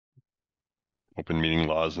open meeting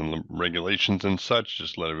laws and regulations and such.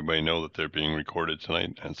 Just let everybody know that they're being recorded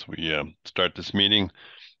tonight as we start this meeting.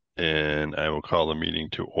 And I will call the meeting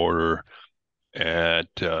to order at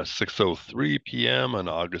 6:03 p.m. on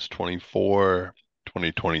August 24,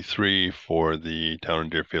 2023 for the Town of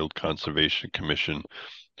Deerfield Conservation Commission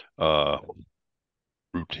uh,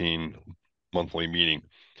 routine monthly meeting.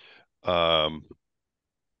 So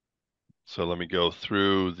let me go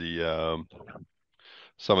through the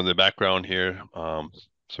some of the background here. So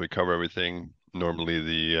we cover everything.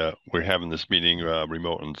 Normally, we're having this meeting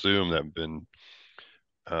remote on Zoom. That have been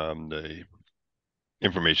the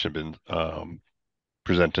information have been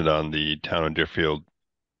presented on the Town of Deerfield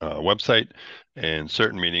website, and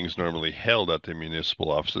certain meetings normally held at the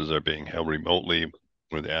municipal offices are being held remotely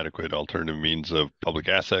with adequate alternative means of public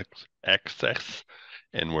access,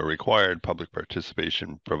 and where required, public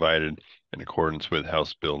participation provided in accordance with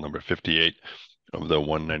House Bill number 58 of the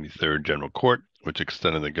 193rd General Court, which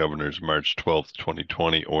extended the governor's March 12th,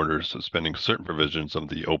 2020 order suspending certain provisions of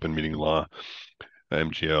the open meeting law,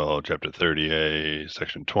 MGL Chapter 30A,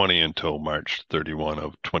 Section 20, until March 31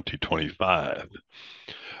 of 2025.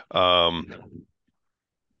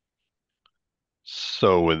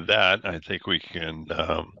 So with that, I think we can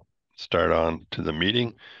start on to the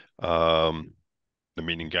meeting. The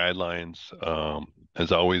meeting guidelines,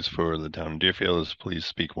 as always, for the town of Deerfield is please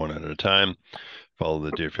speak one at a time. Follow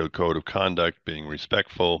the Deerfield Code of Conduct, being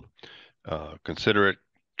respectful, considerate,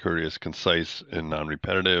 courteous, concise, and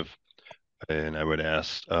non-repetitive. And I would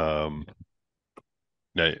ask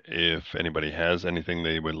if anybody has anything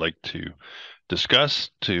they would like to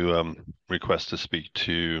discuss, to request to speak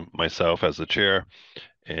to myself as the chair.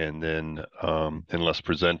 And then, unless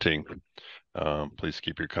presenting, please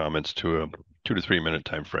keep your comments to a 2 to 3 minute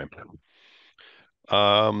time frame.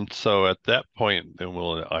 So at that point, then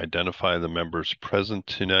we'll identify the members present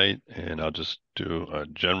tonight, and I'll just do a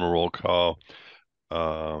general roll call.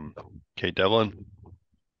 Kate Devlin.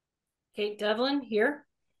 Kate Devlin, here.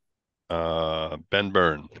 Ben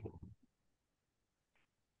Byrne.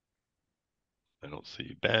 I don't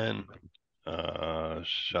see Ben.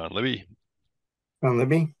 Sean Libby. Sean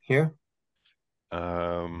Libby, here.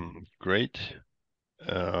 Great.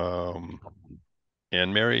 Anne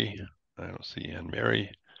Mary. I don't see Anne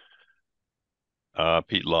Mary.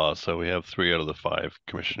 Pete Law. So we have 3 out of the 5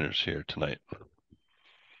 commissioners here tonight.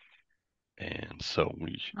 And so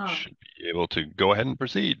we should be able to go ahead and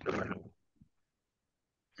proceed.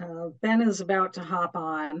 Ben is about to hop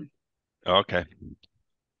on. Okay.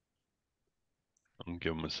 I'll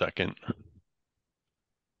give him a second.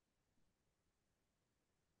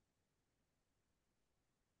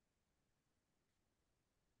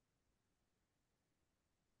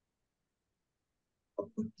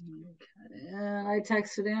 And I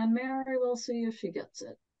texted Anne Mary. We'll see if she gets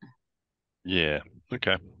it. Yeah.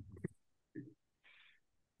 Okay.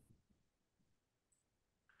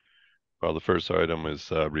 Well, the first item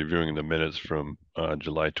is reviewing the minutes from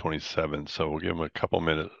July 27th. So we'll give them a couple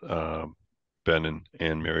minutes, Ben and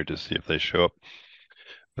Anne Mary, to see if they show up.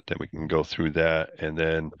 But then we can go through that. And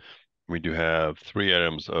then we do have 3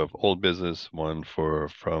 items of old business. One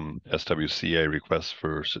from SWCA, request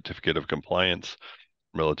for certificate of compliance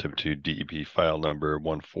relative to DEP file number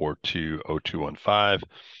 1420215.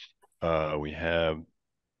 We have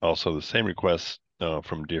also the same request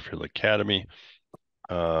from Deerfield Academy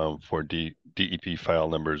for DEP file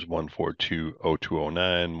numbers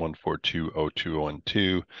 1420209,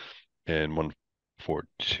 1420212, and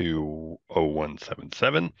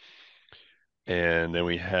 1420177. And then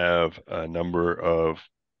we have a number of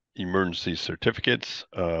emergency certificates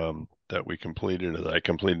that I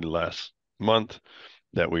completed last month,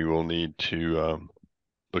 that we will need to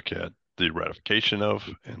look at the ratification of,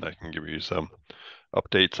 and I can give you some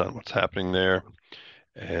updates on what's happening there.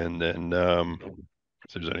 And then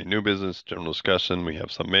if there's any new business, general discussion, we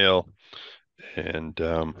have some mail, and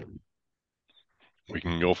we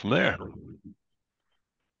can go from there.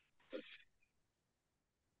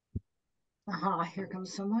 Here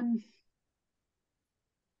comes someone.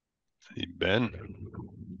 See Ben.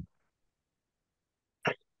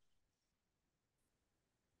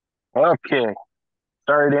 Okay.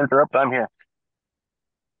 Sorry to interrupt. I'm here.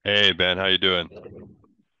 Hey Ben, how you doing?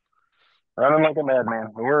 Running like a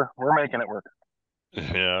madman. We're making it work.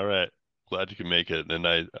 Yeah, all right. Glad you can make it. And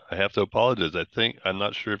I have to apologize. I'm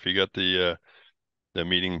not sure if you got the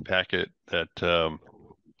meeting packet that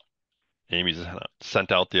Amy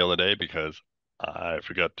sent out the other day, because I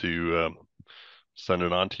forgot to send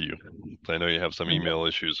it on to you. I know you have some email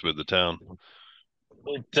issues with the town.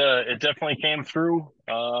 It definitely came through.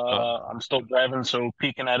 Oh, I'm still driving, so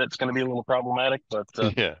peeking at it's going to be a little problematic, but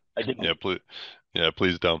yeah, I did.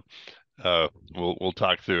 please don't. We'll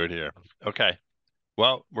talk through it here. Okay.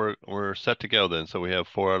 Well, we're set to go then. So we have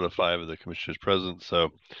 4 out of 5 of the commissioners present. So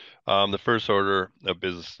the first order of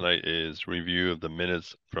business tonight is review of the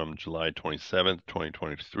minutes from July 27th,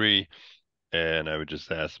 2023. And I would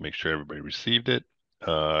just ask to make sure everybody received it.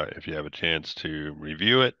 If you have a chance to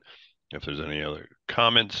review it, if there's any other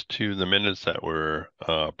comments to the minutes that were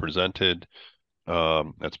presented,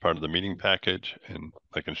 that's part of the meeting package, and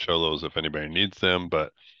I can show those if anybody needs them.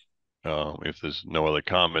 But if there's no other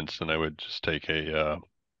comments, then I would just take a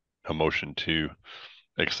motion to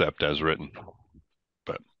accept as written.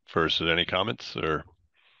 But first, is any comments or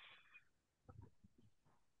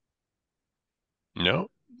no?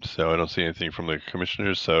 So I don't see anything from the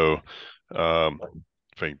commissioners. So um,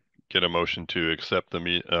 if I get a motion to accept the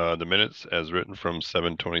minutes as written from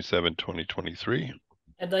 7/27/2023.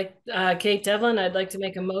 I'd like, Kate Devlin, I'd like to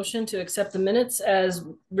make a motion to accept the minutes as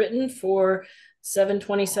written for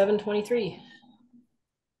 7/27/23.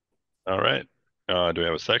 All right. Do we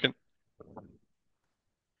have a second?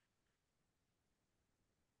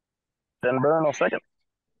 Ben Burn, I'll second.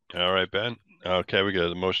 All right, Ben. Okay, we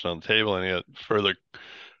got a motion on the table. Any further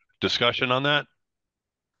discussion on that?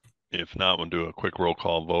 If not, we'll do a quick roll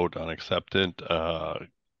call vote on acceptance. On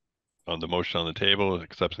the motion on the table,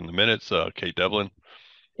 accepting the minutes. Kate Devlin,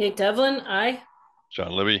 Kate Devlin, aye.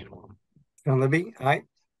 John Libby, John Libby, aye.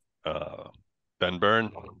 uh, Ben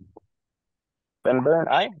Byrne, Ben Burn,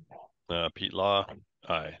 aye. Pete Law,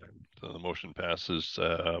 aye. So the motion passes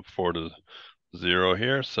 4-0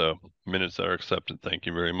 here. So minutes are accepted. Thank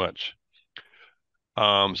you very much.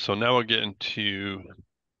 So now we'll get into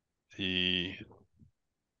the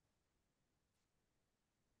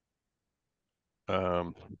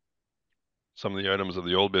some of the items of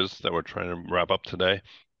the old business that we're trying to wrap up today.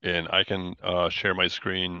 And I can share my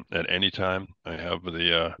screen at any time. I have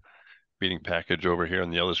the meeting package over here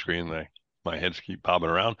on the other screen. My heads keep bobbing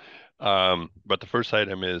around. But the first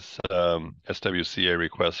item is SWCA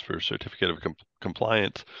request for certificate of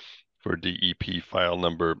compliance for DEP file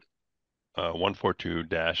number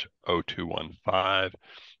 142-0215.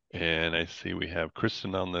 And I see we have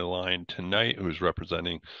Kristen on the line tonight, who's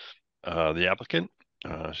representing the applicant.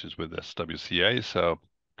 She's with SWCA. So,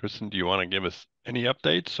 Kristen, do you want to give us any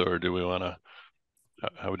updates, or do we want to?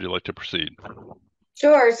 How would you like to proceed?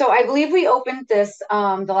 Sure. So I believe we opened this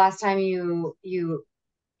the last time you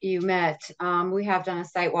met. We have done a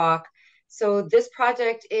site walk. So this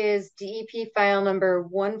project is DEP file number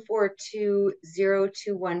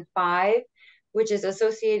 1420215, which is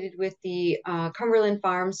associated with the Cumberland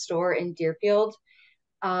Farms store in Deerfield.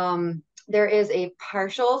 There is a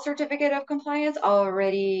partial certificate of compliance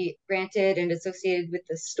already granted and associated with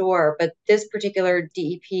the store, but this particular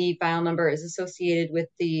DEP file number is associated with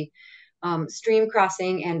the stream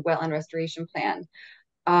crossing and wetland restoration plan.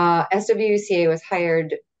 SWCA was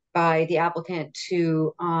hired by the applicant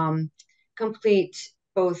to complete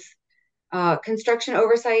both construction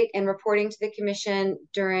oversight and reporting to the commission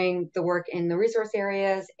during the work in the resource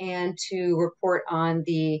areas, and to report on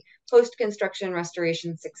the post-construction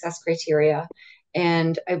restoration success criteria.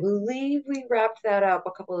 And I believe we wrapped that up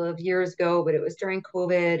a couple of years ago, but it was during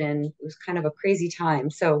COVID and it was kind of a crazy time.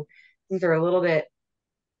 So things are a little bit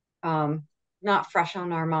not fresh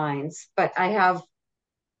on our minds, but I have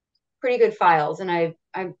pretty good files, and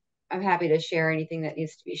I'm happy to share anything that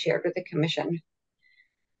needs to be shared with the commission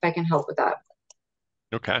if I can help with that.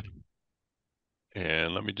 Okay.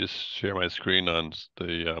 And let me just share my screen on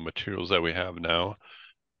the materials that we have now.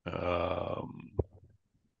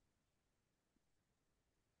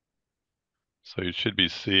 So you should be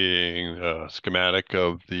seeing a schematic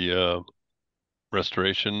of the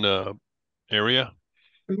restoration area.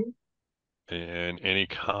 Mhm. And any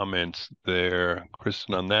comments there,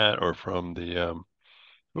 Kristen, on that, or from the,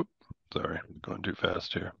 sorry, going too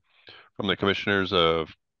fast here, from the commissioners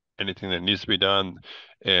of anything that needs to be done?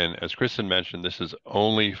 And as Kristen mentioned, this is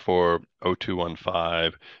only for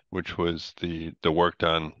 0215, which was the work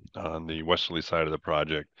done on the westerly side of the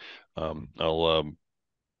project. I'll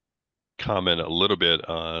comment a little bit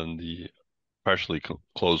on the partially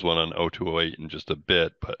closed one on 0208 in just a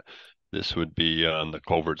bit, but this would be on the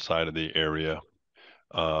culvert side of the area.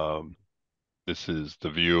 This is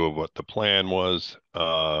the view of what the plan was.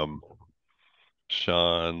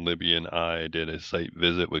 Sean, Libby, and I did a site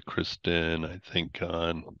visit with Kristen, I think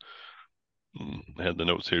I had the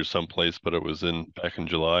notes here someplace, but it was back in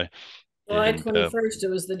July. July And 21st, it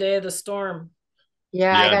was the day of the storm.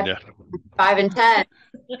 Yeah, I yeah, got 5 and 10.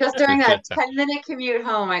 Just during that 10-minute commute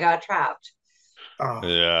home, I got trapped. Oh,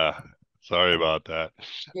 Yeah, sorry about that.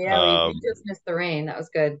 Yeah, we Um, just missed the rain. That was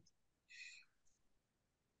good.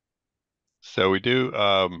 so we do,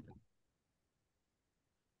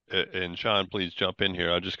 and Sean, please jump in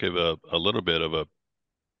here. I'll just give a little bit of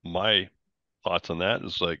my thoughts on that.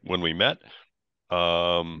 Is like when we met,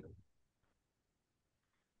 um,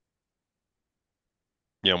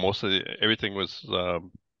 most of everything was,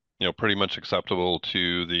 pretty much acceptable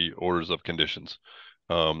to the orders of conditions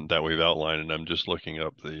that we've outlined. And I'm just looking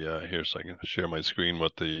up the here so I can share my screen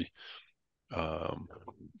what the um,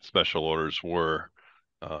 special orders were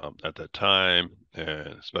at that time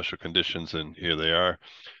and special conditions, and here they are.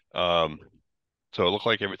 Um, so it looked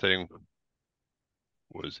like everything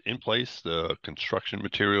was in place. The construction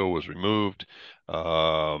material was removed.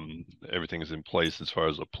 Everything is in place as far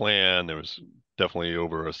as the plan. There was definitely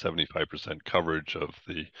over a 75% coverage of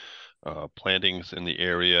the plantings in the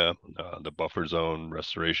area, the buffer zone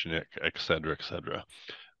restoration, et cetera, et cetera.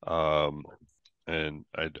 Um, and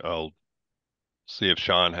I'll see if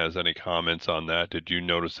Sean has any comments on that. Did you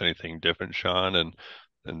notice anything different, Sean?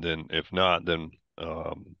 And then if not, then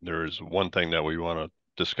there's one thing that we want to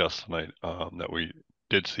discuss tonight that we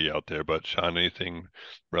did see out there. But Sean, anything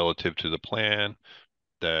relative to the plan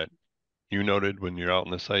that you noted when you're out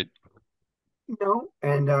on the site? no,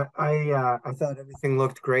 and I thought everything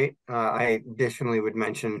looked great. I additionally would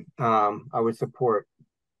mention I would support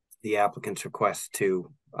the applicant's request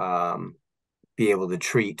to be able to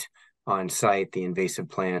treat on site the invasive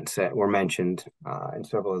plants that were mentioned in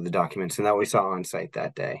several of the documents and that we saw on site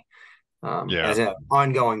that day Yeah, as an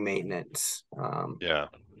ongoing maintenance yeah.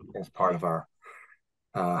 as part of our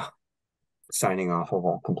uh, signing off of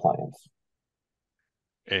our compliance.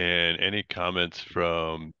 And any comments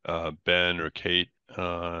from Ben or Kate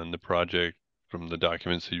on the project from the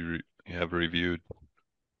documents you have reviewed?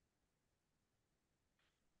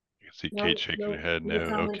 You can see Kate No, shaking her no, head no. no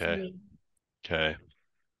comment from Okay. me. Okay.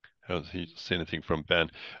 I don't see anything from Ben.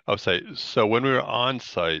 I'll say, so when we were on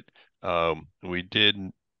site, we did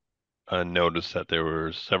notice that there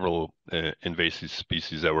were several invasive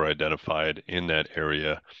species that were identified in that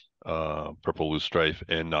area, purple loosestrife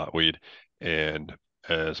and knotweed. And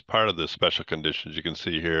as part of the special conditions, you can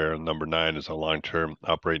see here, number 9 is a long-term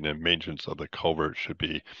operating and maintenance of the culvert should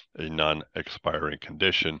be a non-expiring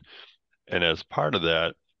condition. And as part of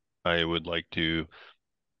that, I would like to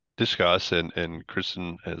discuss, and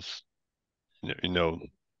Kristen has, you know,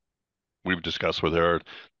 we've discussed with her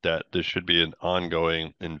that there should be an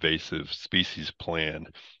ongoing invasive species plan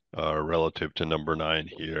relative to number 9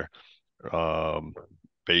 here, um,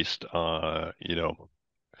 based on,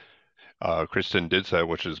 Kristen did say,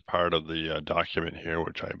 which is part of the document here,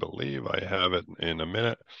 which I believe I have it in a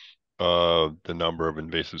minute, the number of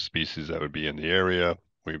invasive species that would be in the area.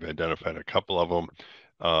 We've identified a couple of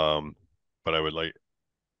them, but I would like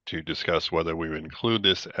to discuss whether we would include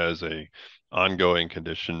this as a ongoing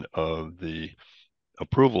condition of the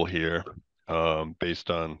approval here,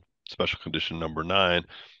 based on special condition number 9.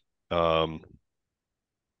 Um,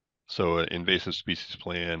 so an invasive species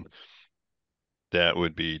plan that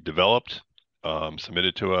would be developed,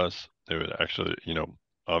 submitted to us. They would actually,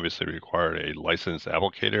 obviously require a licensed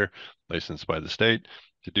applicator, licensed by the state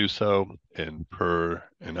to do so. And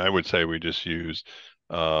I would say we just use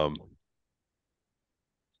um,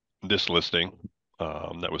 this listing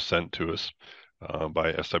that was sent to us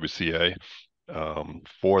by SWCA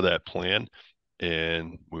for that plan.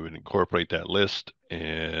 And we would incorporate that list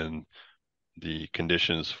and the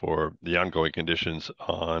conditions for the ongoing conditions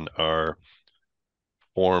on our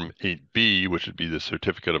Form 8B, which would be the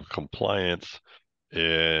certificate of compliance.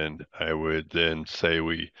 And I would then say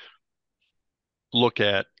we look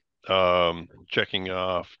at checking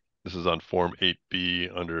off, this is on Form 8B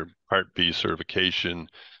under Part B certification,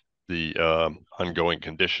 the ongoing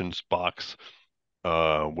conditions box,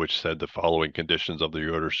 which said the following conditions of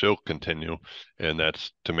the order shall continue, and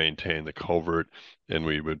that's to maintain the culvert. And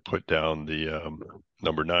we would put down the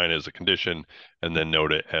number 9 as a condition, and then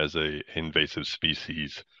note it as a invasive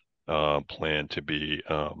species plan to be,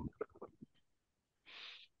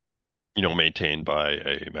 maintained by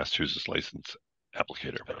a Massachusetts license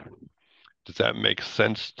applicator. Does that make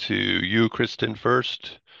sense to you, Kristen,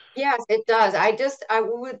 first? Yes, it does. I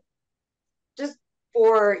would just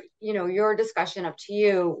for, your discussion up to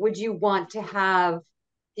you, would you want to have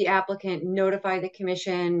the applicant notify the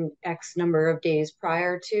commission X number of days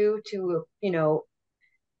prior to,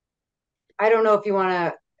 I don't know if you want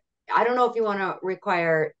to, I don't know if you want to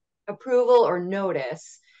require approval or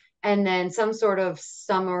notice and then some sort of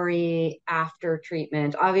summary after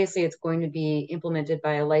treatment. Obviously, it's going to be implemented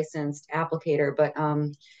by a licensed applicator, but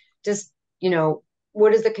just,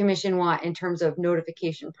 what does the commission want in terms of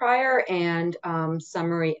notification prior and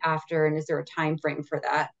summary after? And is there a time frame for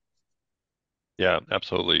that? Yeah,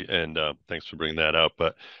 absolutely. And thanks for bringing that up.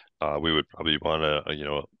 But we would probably want a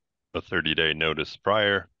 30-day notice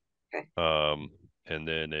prior, Okay. and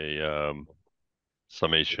then a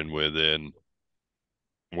summation within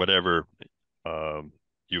whatever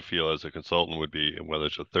you feel as a consultant would be, whether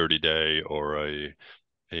it's a 30-day or a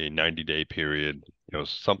 90-day period,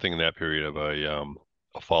 something in that period of a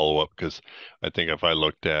follow-up. Because I think if I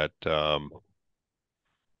looked at the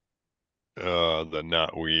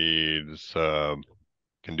knotweeds,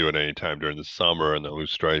 can do it anytime during the summer, and the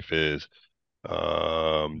loose strife is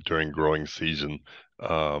during growing season.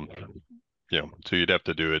 Um, so you'd have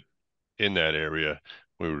to do it in that area.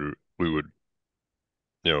 We would,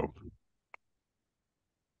 you know,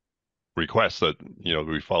 request that,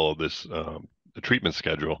 we follow this the treatment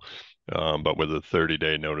schedule, but with a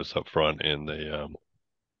 30-day notice up front, and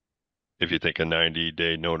if you think a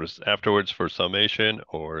 90-day notice afterwards for summation,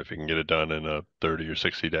 or if you can get it done in a 30 or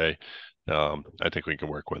 60-day, I think we can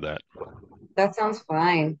work with that. That sounds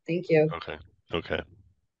fine. Thank you. Okay. Okay.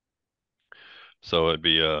 So it'd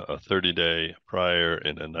be a 30-day prior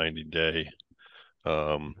and a 90-day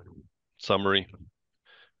um, summary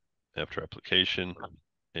after application.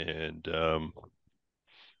 And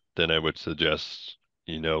then I would suggest,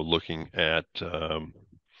 looking at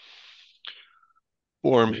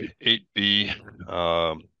Form 8B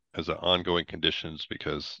as an ongoing conditions,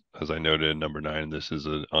 because as I noted in number 9, this is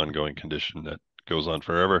an ongoing condition that goes on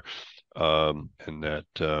forever, and that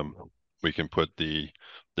we can put the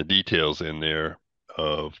details in there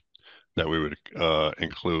of that we would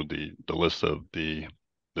include the list of the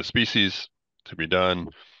species to be done,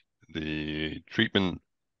 the treatment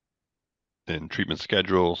and treatment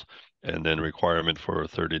schedules, and then requirement for a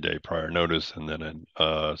 30-day prior notice, and then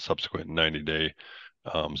a subsequent 90-day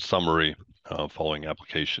summary following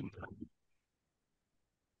application.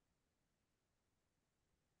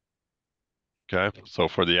 Okay, so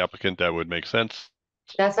for the applicant, that would make sense.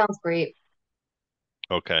 That sounds great.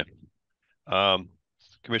 Okay. Um,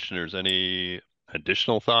 Commissioners, any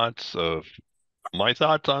additional thoughts of my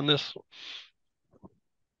thoughts on this?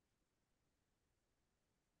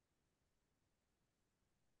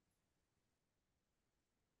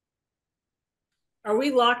 Are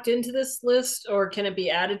we locked into this list, or can it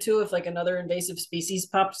be added to if like another invasive species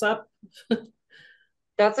pops up?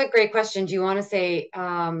 That's a great question. Do you want to say,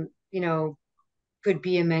 could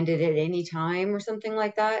be amended at any time or something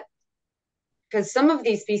like that? Because some of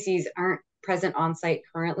these species aren't present on site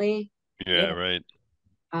currently, Yeah, right.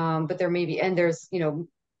 but there may be, and there's,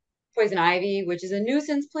 poison ivy, which is a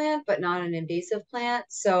nuisance plant, but not an invasive plant.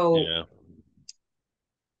 So Yeah.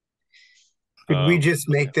 Could we just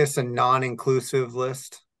Okay. make this a non-inclusive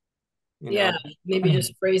list? Yeah, maybe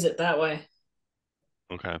just phrase it that way.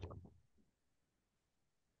 Okay.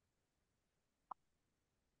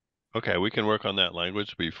 Okay, we can work on that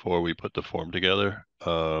language before we put the form together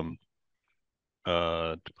to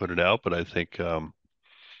put it out, but I think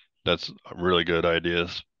that's really good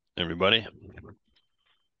ideas, everybody.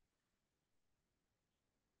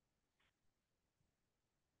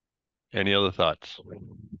 Any other thoughts?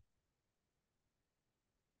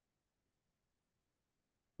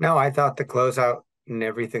 No, I thought the closeout and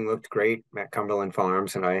everything looked great at Cumberland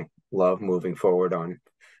Farms, and I love moving forward on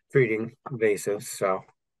treating invasives. So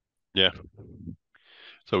Yeah.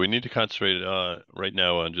 So we need to concentrate right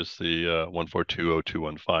now on just the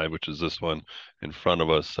 1420215, which is this one in front of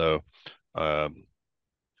us. So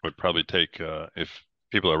would probably take, if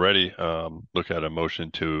people are ready, look at a motion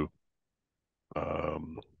to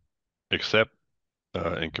um, accept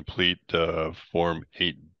and complete Form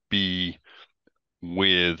 8B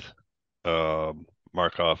with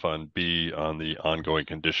mark off on B on the ongoing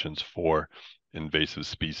conditions for invasive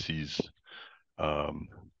species um,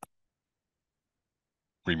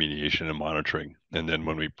 remediation and monitoring. And then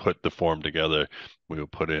when we put the form together, we will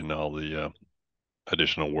put in all the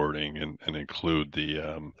additional wording and include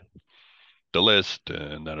the list,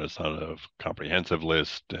 and that it's not a comprehensive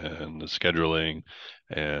list, and the scheduling,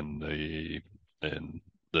 and the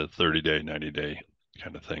 30-day, 90-day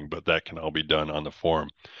kind of thing. But that can all be done on the form.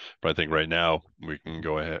 But I think right now we can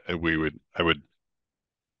go ahead. I would,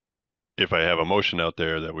 if I have a motion out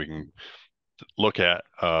there that we can look at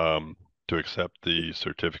to accept the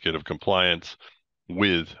certificate of compliance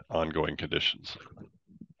with ongoing conditions,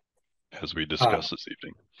 as we discussed this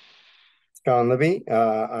evening. John Libby,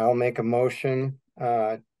 I'll make a motion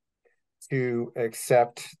to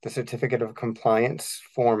accept the certificate of compliance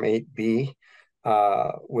Form 8B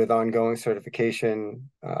with ongoing certification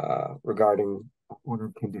regarding order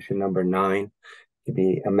condition number 9 to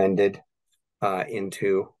be amended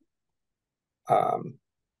into the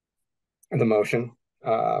motion.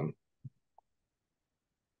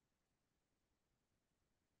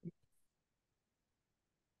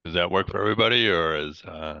 Does that work for everybody, or is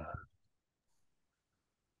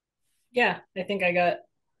Yeah, I think I got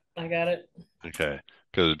it. okay?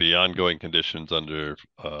 Because it'd be ongoing conditions under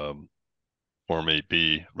Form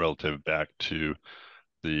 8B relative back to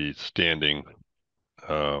the standing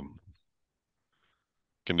um,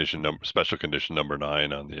 special condition number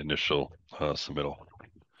 9 on the initial submittal.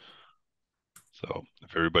 So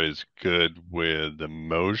if everybody's good with the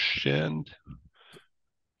motion,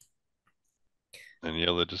 any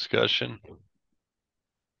other discussion?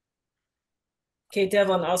 Okay,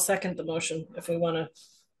 Devlin, I'll second the motion if we want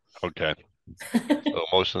Okay. to. So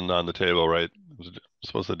motion on the table, right? Was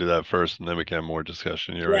supposed to do that first, and then we can have more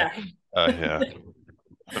discussion. You're right. Yeah. Yeah.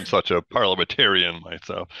 I'm such a parliamentarian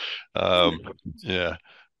myself. Um, yeah.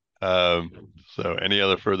 So any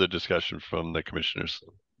other further discussion from the commissioners?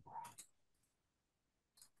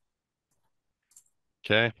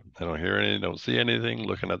 Okay, I don't hear any, don't see anything,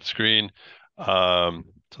 looking at the screen. So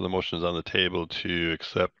the motion is on the table to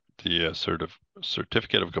accept the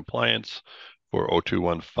certificate of compliance for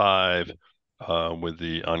 0215 with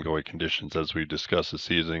the ongoing conditions as we discussed this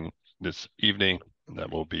evening. That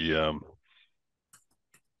will be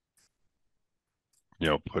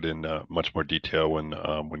put in much more detail when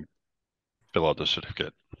fill out the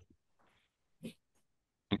certificate.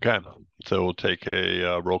 Okay, so we'll take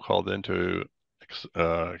a roll call then to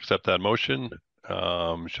accept that motion.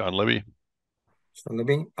 Sean Libby, Sean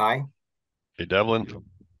Libby, aye. Kate Devlin,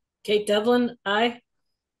 Kate Devlin, aye.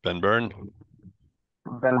 Ben Byrne,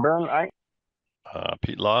 Ben Byrne, aye.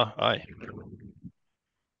 Pete Law, aye.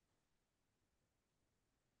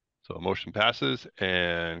 So motion passes.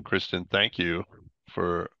 And Kristen, thank you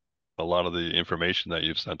for a lot of the information that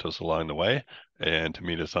you've sent us along the way and to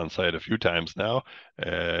meet us on site a few times now.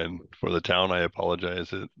 And for the town, I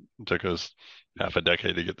apologize. It took us half a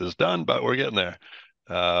decade to get this done, but we're getting there.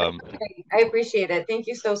 I appreciate it. Thank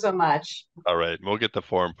you so, so much. All right. We'll get the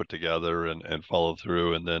form put together and follow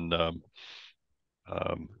through. And then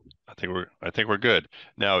I think we're good.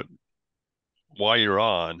 Now, while you're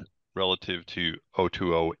on, relative to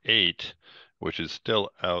 0208, which is still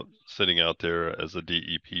sitting out there as a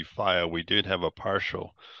DEP file, we did have a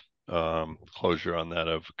partial closure on that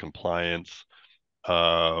of compliance.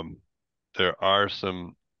 There are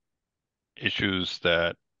some issues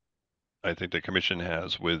that I think the commission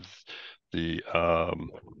has with the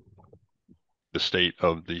state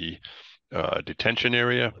of the detention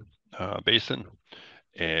area basin,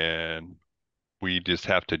 and we just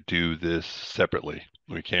have to do this separately.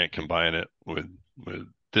 We can't combine it with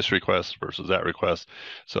this request versus that request.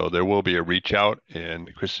 So there will be a reach out.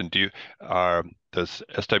 And Kristen, does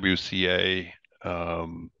SWCA have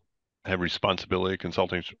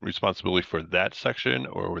consulting responsibility for that section,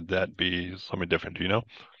 or would that be something different? Do you know?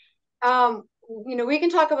 We can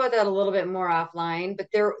talk about that a little bit more offline, but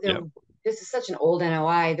Yeah. this is such an old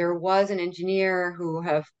NOI. There was an engineer who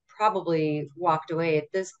have probably walked away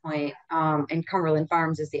at this point, and Cumberland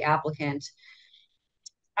Farms is the applicant.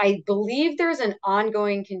 I believe there's an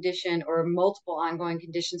ongoing condition or multiple ongoing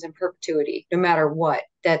conditions in perpetuity, no matter what,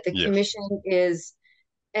 that the Yes. commission is,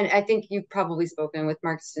 and I think you've probably spoken with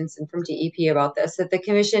Mark Stinson from DEP about this, that the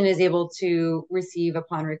commission is able to receive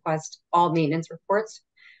upon request all maintenance reports.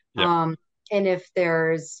 Yeah. And if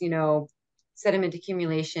there's, sediment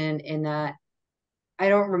accumulation in that, I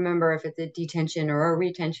don't remember if it's a detention or a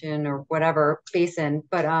retention or whatever basin,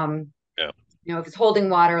 but Yeah. if it's holding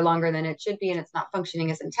water longer than it should be and it's not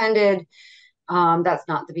functioning as intended, that's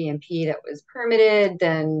not the BMP that was permitted,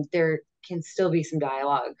 then there can still be some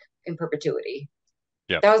dialogue in perpetuity.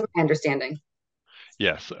 Yeah. That was my understanding.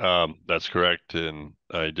 Yes, that's correct. And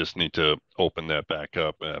I just need to open that back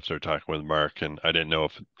up after talking with Mark. And I didn't know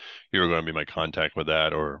if you were going to be my contact with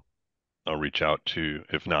that, or I'll reach out to,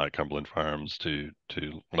 if not, Cumberland Farms to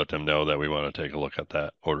let them know that we want to take a look at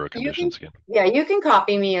that order of conditions again. Yeah, you can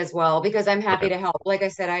copy me as well, because I'm happy Okay. to help. Like I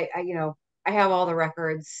said, I have all the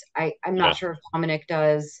records. I'm not sure if Dominic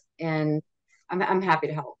does, and I'm happy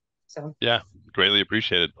to help. So Yeah, greatly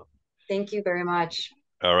appreciated. thank you very much.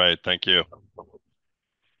 All right, thank you.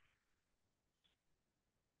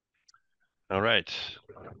 All right.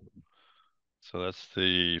 So that's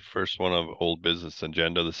the first one of old business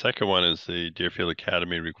agenda. The second one is the Deerfield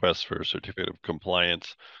Academy request for a certificate of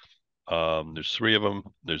compliance. There's 3 of them.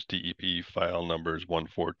 There's DEP file numbers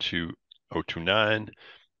 142029,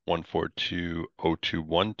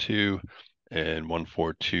 1420212, and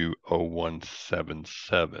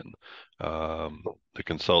 1420177. The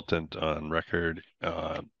consultant on record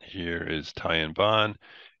here is Ty and Bond,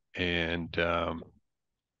 and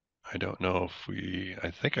I don't know if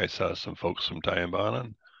I think I saw some folks from Ty and Bond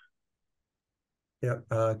on.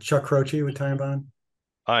 Yeah, Chuck Croce with Time Bond.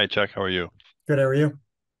 Hi, Chuck. How are you? Good, how are you?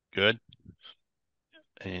 Good.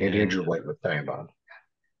 And Andrew White with Time Bond.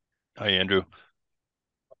 Hi, Andrew.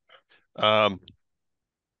 Um,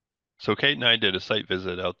 so Kate and I did a site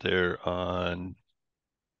visit out there on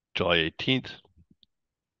July 18th,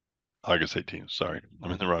 August 18th. Sorry,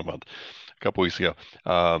 I'm in the wrong month. A couple weeks ago,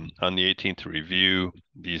 on the 18th to review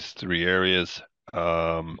these three areas.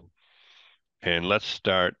 And let's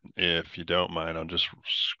start, if you don't mind, I'll just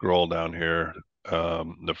scroll down here.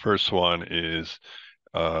 The first one is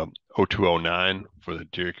 0209 for the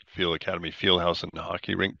Deerfield Academy Fieldhouse and the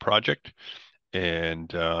Hockey Rink project.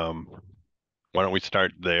 And why don't we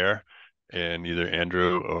start there? And either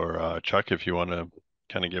Andrew or Chuck, if you want to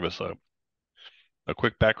kind of give us a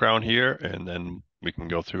quick background here, and then we can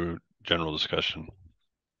go through general discussion.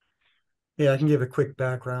 Yeah, I can give a quick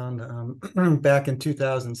background. Back in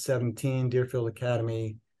 2017, Deerfield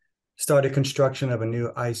Academy started construction of a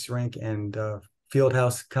new ice rink and field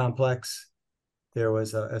house complex. There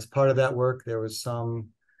was, as part of that work, there was some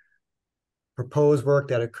proposed work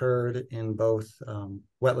that occurred in both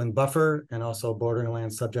wetland buffer and also bordering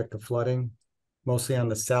land subject to flooding, mostly on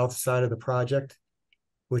the south side of the project,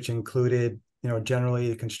 which included, generally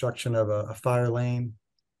the construction of a fire lane,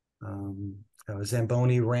 a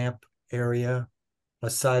Zamboni ramp area, a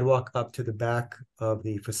sidewalk up to the back of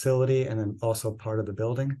the facility, and then also part of the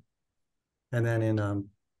building. And then in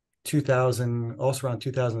 2000, also around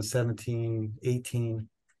 2017, 18,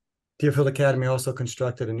 Deerfield Academy also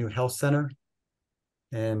constructed a new health center.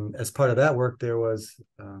 And as part of that work, there was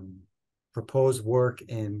proposed work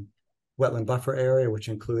in wetland buffer area, which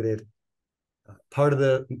included part of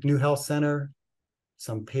the new health center,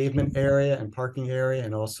 some pavement area and parking area,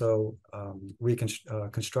 and also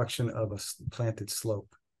construction of a planted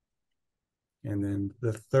slope. And then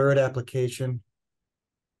the third application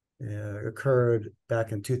occurred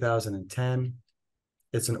back in 2010.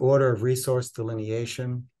 It's an order of resource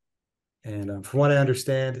delineation. And from what I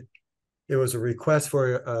understand, it was a request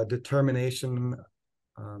for a determination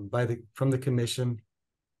from the commission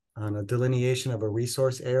on a delineation of a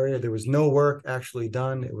resource area. There was no work actually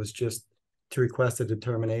done. It was just to request a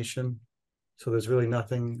determination. So there's really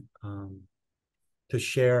nothing to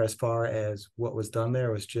share as far as what was done there.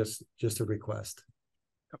 It was just a request.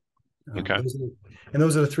 Okay.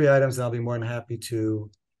 Those are the three items, and I'll be more than happy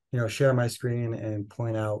to, share my screen and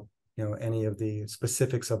point out, any of the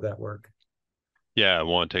specifics of that work. Yeah, I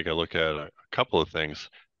want to take a look at a couple of things.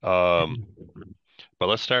 But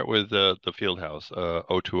let's start with the field house,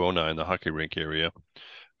 0209, the hockey rink area.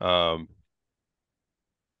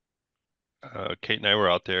 Kate and I were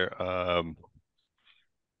out there.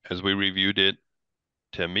 As we reviewed it,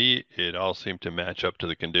 to me, it all seemed to match up to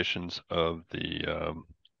the conditions of the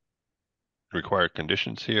required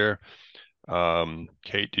conditions here.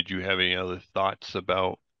 Kate, did you have any other thoughts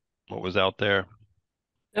about what was out there?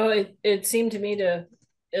 No, it seemed to me it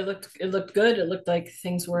looked good. It looked like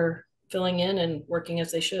things were filling in and working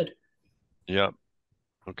as they should. Yeah.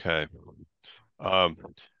 Okay.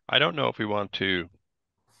 I don't know if we want to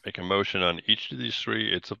make a motion on each of these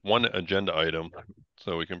three. It's one agenda item,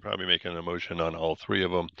 so we can probably make an emotion on all three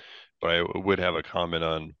of them. But I would have a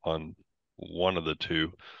comment on one of the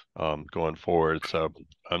two going forward. So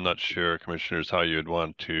I'm not sure, commissioners, how you'd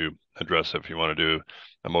want to address it, if you want to do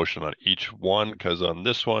a motion on each one, because on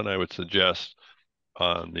this one, I would suggest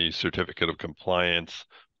on the certificate of compliance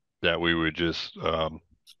that we would just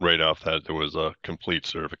write off that there was a complete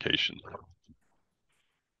certification.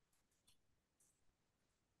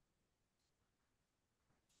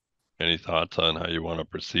 Any thoughts on how you want to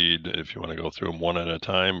proceed? If you want to go through them one at a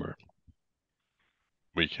time, or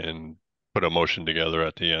we can put a motion together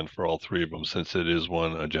at the end for all three of them, since it is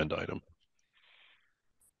one agenda item.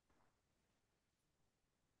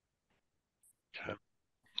 Okay.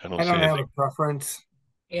 I don't see have anything. a preference.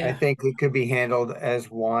 I Yeah. think it could be handled as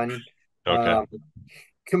one. Okay.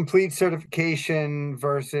 Complete certification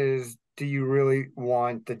versus, do you really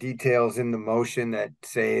want the details in the motion that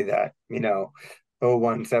say that,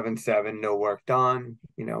 0177, no work done,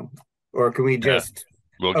 or can we Yeah. just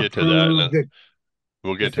We'll get to that. approve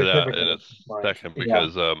We'll the get to that in certificate a of compliance? second, Yeah.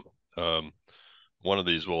 because one of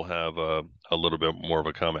these will have a little bit more of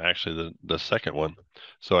a comment. Actually, the second one.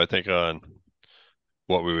 So I think on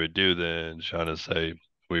what we would do then, Sean, is say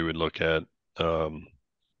we would look at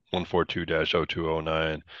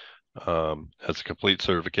 142-0209 as a complete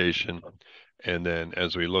certification. And then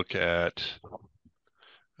as we look at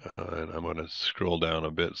And I'm going to scroll down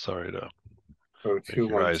a bit. Sorry to Oh, make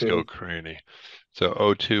your eyes 212. go crazy. So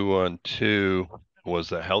 0212 was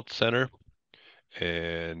the health center,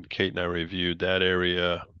 and Kate and I reviewed that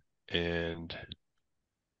area. And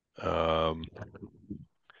um,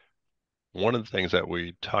 one of the things that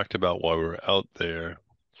we talked about while we were out there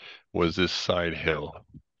was this side hill.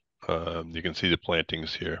 You can see the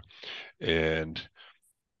plantings here, and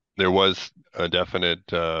there was a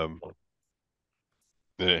definite, and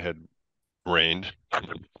it had rained.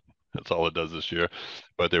 That's all it does this year.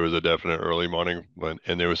 But there was a definite early morning when,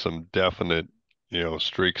 and there was some definite,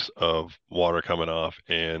 streaks of water coming off,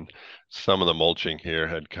 and some of the mulching here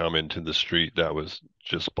had come into the street that was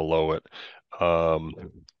just below it. Um,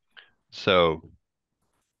 so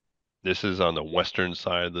this is on the western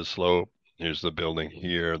side of the slope. Here's the building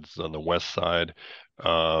here. This is on the west side.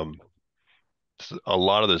 Um, a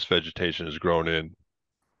lot of this vegetation is grown in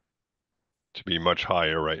to be much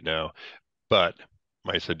higher right now. But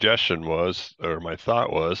my suggestion was, or my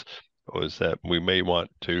thought was that we may want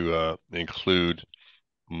to include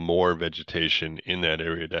more vegetation in that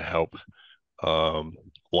area to help um,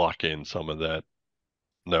 lock in some of that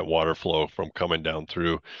water flow from coming down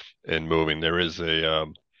through and moving. There is a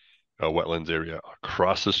wetlands area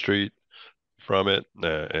across the street from it,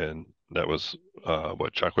 and that was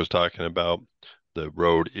what Chuck was talking about. The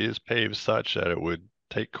road is paved such that it would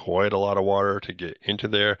take quite a lot of water to get into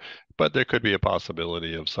there, but there could be a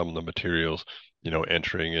possibility of some of the materials,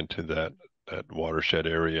 entering into that watershed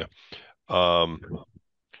area. Um,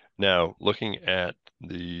 Now, looking at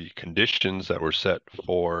the conditions that were set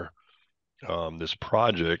for this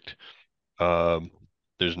project, um,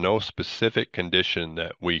 there's no specific condition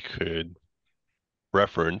that we could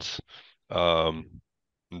reference um,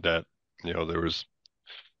 that, there was,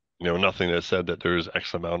 nothing that said that there's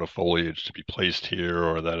X amount of foliage to be placed here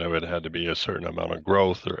or that it would had to be a certain amount of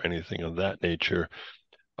growth or anything of that nature.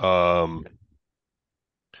 Um,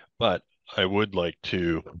 but I would like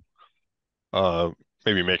to uh,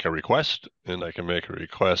 maybe make a request, and I can make a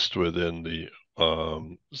request within the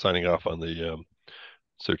signing off on the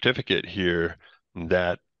certificate here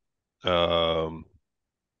that um,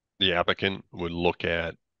 the applicant would look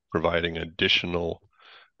at providing additional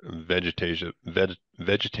vegetative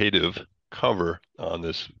cover on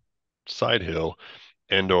this side hill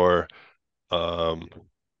and or um,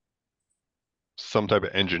 some type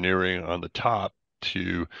of engineering on the top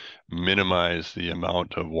to minimize the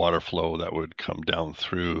amount of water flow that would come down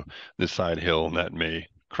through this side hill and that may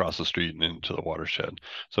cross the street and into the watershed.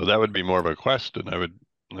 So that would be more of a request, and I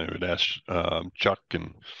would ask Chuck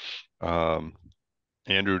and um,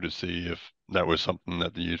 Andrew to see if that was something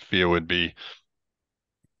that you feel would be.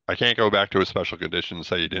 I can't go back to a special condition and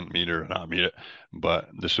say you didn't meet it or not meet it, but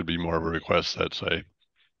this would be more of a request that say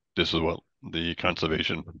this is what the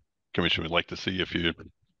Conservation Commission would like to see if you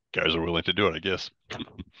guys are willing to do it, I guess.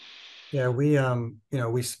 Yeah,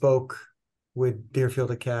 we spoke with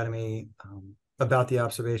Deerfield Academy about the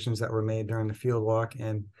observations that were made during the field walk,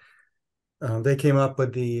 and they came up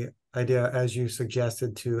with the idea, as you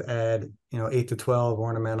suggested, to add 8 to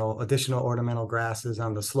 12 additional ornamental grasses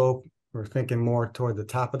on the slope. We're thinking more toward the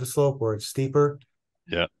top of the slope where it's steeper.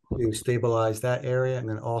 Yeah. To stabilize that area, and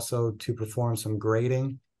then also to perform some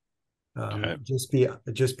grading Okay.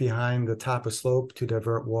 just behind the top of slope to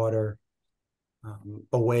divert water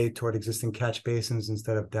away toward existing catch basins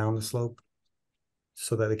instead of down the slope,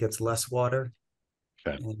 so that it gets less water.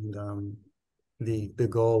 Okay. And the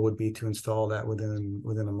goal would be to install that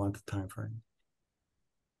within a month time frame.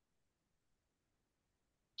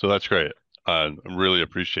 So that's great. I really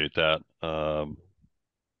appreciate that.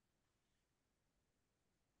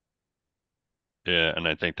 Yeah, and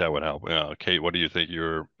I think that would help. Kate, what do you think?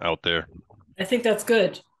 You're out there? I think that's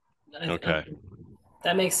good. Okay.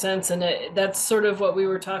 That makes sense. And that's sort of what we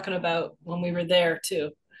were talking about when we were there too.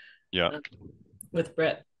 Yeah. With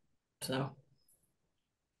Brett.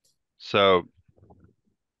 So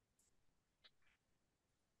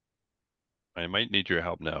I might need your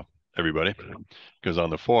help now, everybody, because on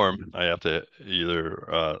the form I have to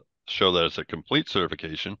either show that it's a complete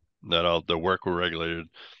certification, that the work we're regulated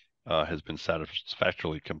has been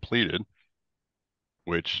satisfactorily completed,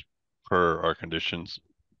 which per our conditions,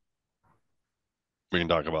 we can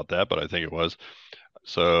talk about that, but I think it was.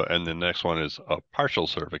 So, and the next one is a partial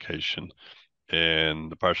certification. And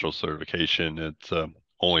the partial certification, it's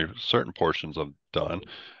only certain portions of done.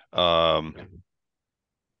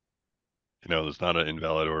 There's not an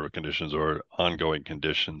invalid order of conditions or ongoing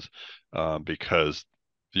conditions because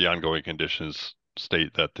the ongoing conditions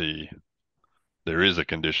state that there is a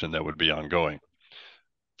condition that would be ongoing.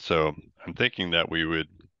 So I'm thinking that we would,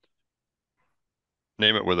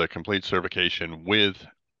 name it with a complete certification with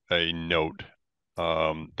a note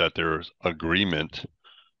that there's agreement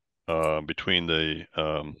between the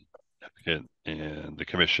applicant and the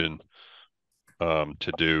commission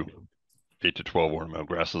to do 8 to 12 ornamental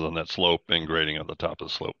grasses on that slope and grading at the top of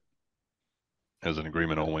the slope as an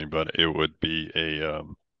agreement only, but it would be a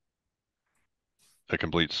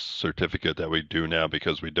complete certificate that we do now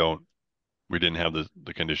because we didn't have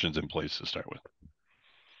the conditions in place to start with.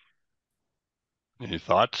 Any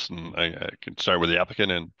thoughts? And I can start with the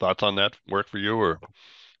applicant, and thoughts on that work for you, or?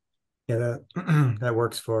 Yeah, that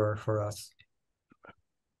works for us.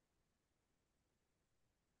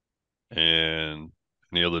 And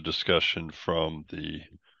any other discussion from the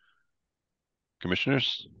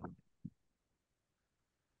commissioners?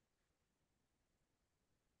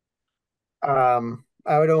 I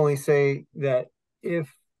would only say that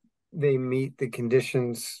if they meet the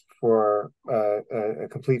conditions for a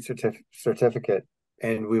complete certificate,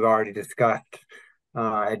 and we've already discussed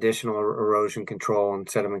additional erosion control and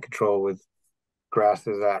sediment control with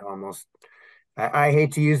grasses that almost, I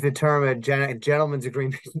hate to use the term a gentleman's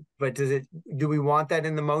agreement, but do we want that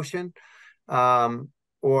in the motion?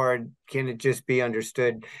 Or can it just be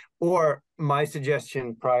understood? Or my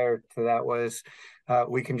suggestion prior to that was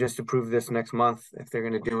we can just approve this next month if they're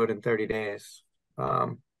going to do it in 30 days,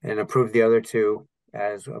 and approve the other two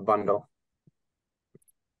as a bundle.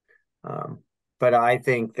 But I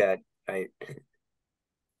think that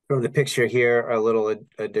from the picture here, a little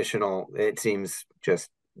additional, it seems just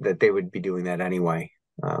that they would be doing that anyway.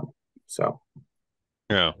 So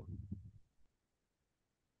Yeah.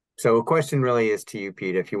 So a question really is to you,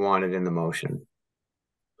 Pete, if you want it in the motion.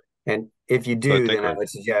 And if you do, then I would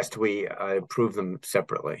suggest we approve them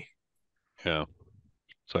separately. Yeah.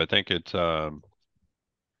 So I think it's, we have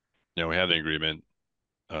the agreement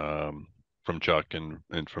from Chuck and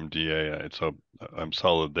from DA. So I'm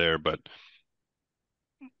solid there, but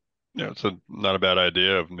it's not a bad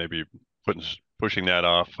idea of maybe pushing that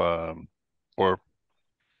off or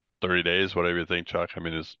 30 days, whatever you think, Chuck. I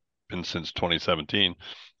mean, it's been since 2017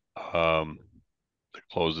 to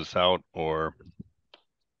close this out, or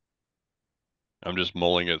I'm just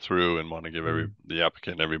mulling it through and want to give the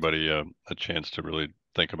applicant and everybody a chance to really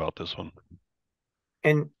think about this one.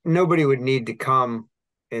 And nobody would need to come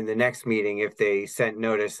in the next meeting if they sent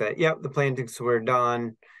notice that, yep, the plantings were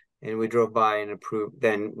done and we drove by and approved,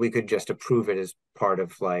 then we could just approve it as part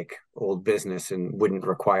of like old business and wouldn't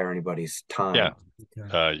require anybody's time. Yeah.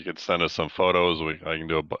 Okay. You could send us some photos. I can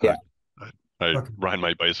do I ride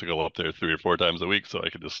my bicycle up there 3 or 4 times a week, so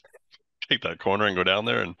I could just take that corner and go down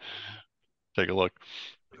there and take a look.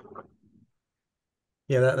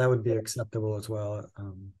 Yeah, that would be acceptable as well.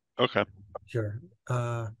 Okay. Sure.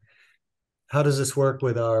 How does this work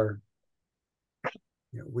with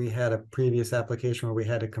we had a previous application where we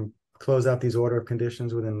had to close out these order of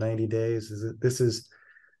conditions within 90 days. I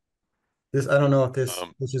don't know if this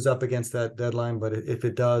is up against that deadline, but if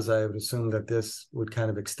it does, I would assume that this would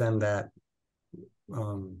kind of extend that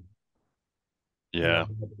Yeah. a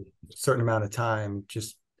certain amount of time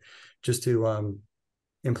just to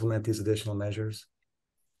implement these additional measures.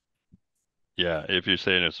 Yeah, if you're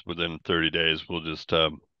saying it's within 30 days, we'll just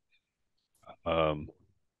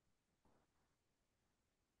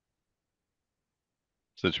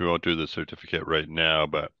since we won't do the certificate right now,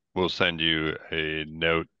 but we'll send you a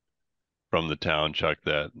note from the town, Chuck,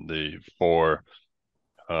 that the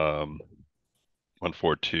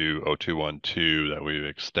 1420212 that we've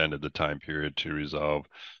extended the time period to resolve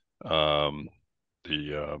the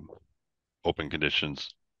open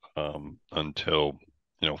conditions until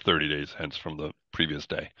 30 days hence from the previous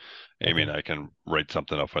day. Amy and I can write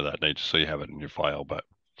something up for that night just so you have it in your file. But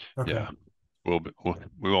yeah, we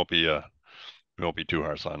won't be too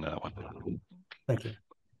harsh on that one. Thank you.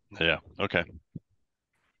 Yeah. Okay.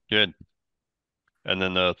 Good. And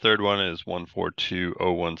then the third one is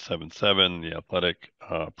 1420177, the athletic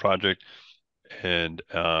project. And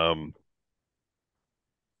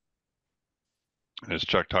as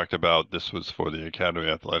Chuck talked about, this was for the Academy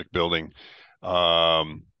Athletic Building.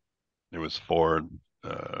 It was for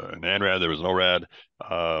an ANRAD. There was no RAD.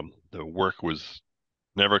 The work was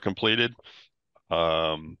never completed.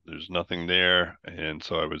 There's nothing there. And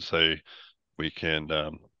so I would say we can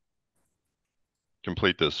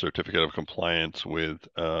complete the certificate of compliance with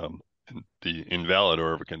the invalid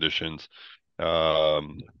order of conditions.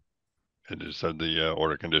 It just said the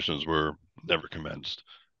order conditions were never commenced.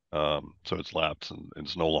 So it's lapsed and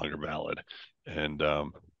it's no longer valid. And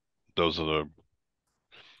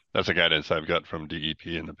that's a guidance I've got from DEP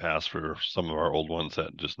in the past for some of our old ones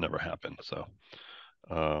that just never happened. So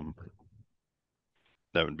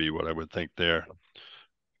that would be what I would think there.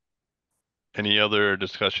 Any other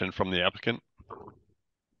discussion from the applicant?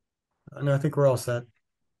 No, I think we're all set.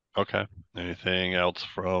 Okay. Anything else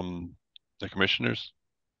from the commissioners?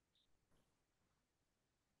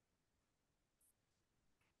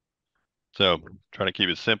 So try to keep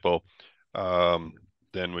it simple.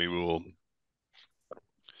 Then we will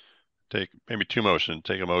take maybe two motions.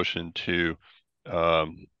 Take a motion to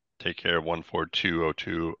take care of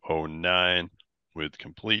 1420209 with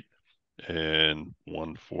complete and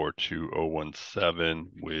 142-017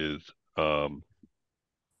 with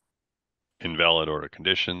invalid order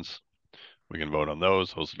conditions. We can vote on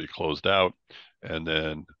those. Those will be closed out. And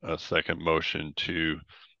then a second motion to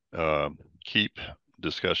keep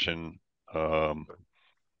discussion on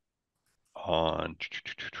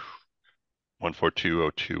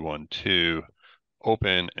 1420212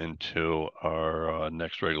 open until our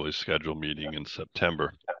next regularly scheduled meeting in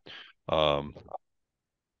September. I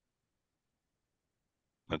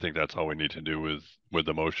think that's all we need to do with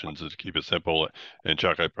the motions is keep it simple. And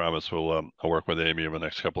Chuck, I promise I'll work with Amy over the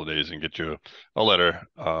next couple of days and get you a letter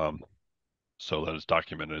so that it's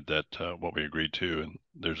documented that what we agreed to, and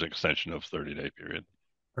there's an extension of 30-day period.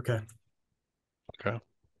 Okay. Okay.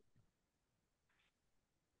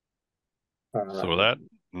 All So with right. that,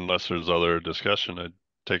 unless there's other discussion, I'd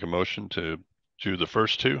take a motion to do the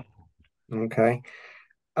first two. Okay.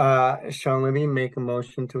 Sean Libby, make a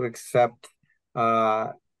motion to accept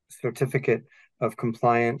certificate of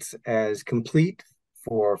compliance as complete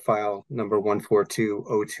for file number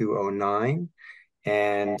 1420209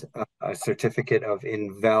 and a certificate of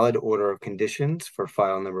invalid order of conditions for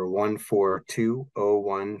file number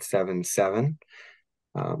 1420177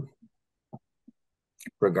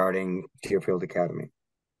 regarding Deerfield Academy.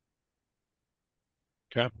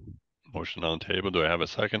 Okay. Motion on the table. Do I have a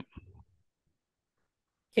second?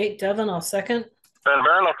 Kate Devlin, I'll second. Ben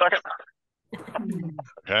Byrne, I'll second.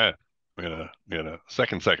 Okay. We got a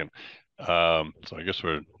second. So I guess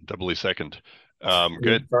we're doubly second.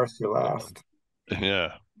 Good. First or last.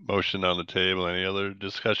 Yeah. Motion on the table. Any other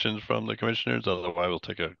discussions from the commissioners? Otherwise, we'll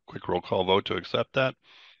take a quick roll call vote to accept that.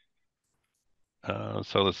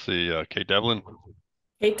 So let's see. Kate Devlin,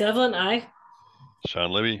 Kate Devlin, aye.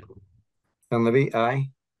 Sean Libby, Sean Libby, aye.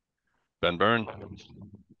 Ben Byrne,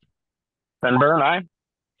 Ben Byrne, aye.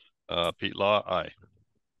 Pete Law, aye.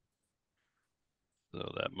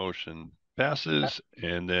 So that motion passes,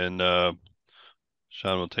 and then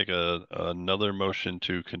Sean will take another motion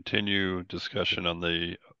to continue discussion on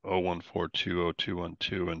the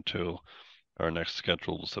 01420212 until our next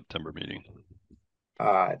scheduled September meeting.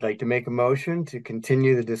 I'd like to make a motion to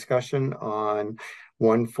continue the discussion on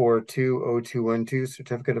 1420212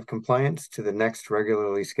 certificate of compliance to the next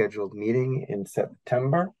regularly scheduled meeting in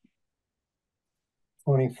September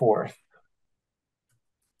 24th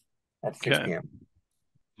at 6 Okay. p.m.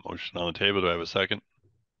 Motion on the table. Do I have a second?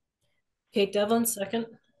 Kate Devlin, second.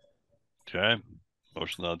 Okay.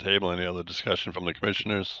 Motion on the table. Any other discussion from the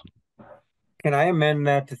commissioners? Can I amend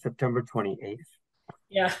that to September 28th?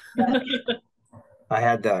 Yeah. I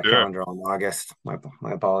had the Sure. calendar on August. My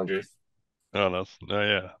apologies. Oh,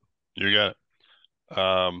 yeah. You got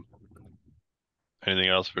it. Anything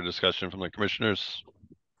else for discussion from the commissioners?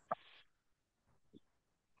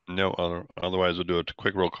 No, otherwise we'll do a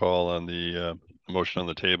quick roll call on the motion on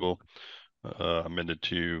the table, amended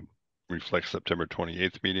to reflect September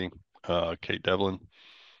 28th meeting. Kate Devlin,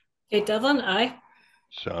 Kate Devlin, aye.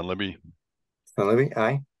 Sean Libby, Sean Libby,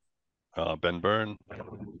 aye. Ben Byrne,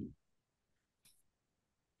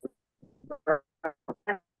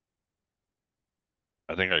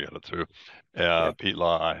 I think I got it through. Pete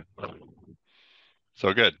Law, aye.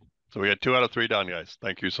 So good. So we got 2 out of 3 done, guys.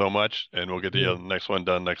 Thank you so much, and we'll get the next one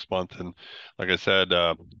done next month. And like I said,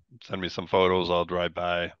 send me some photos. I'll drive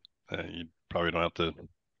by. You probably don't have to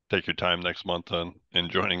take your time next month in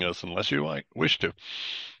joining us unless you wish to.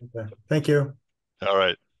 Okay. Thank you. All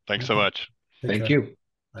right. Thanks so much. Thank you.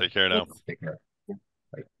 Take care now. Take care.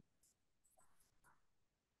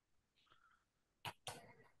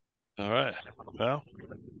 All right. Well,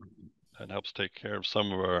 that helps take care of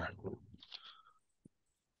some of our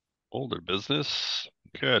older business.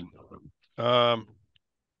 Good. Last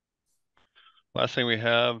thing we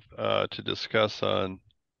have to discuss on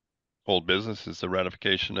old business is the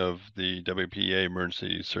ratification of the WPA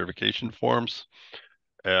emergency certification forms.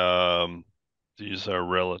 These are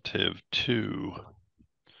relative to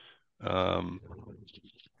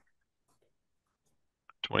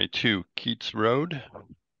 22 Keats Road,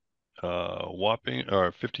 Wapping,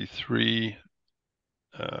 or 53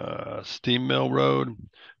 Steam Mill Road,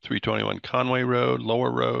 321 Conway Road,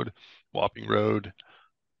 Lower Road, Wapping Road,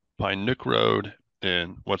 Pine Nook Road,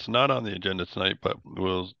 and what's not on the agenda tonight, but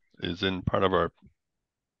is in part of our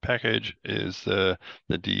package is the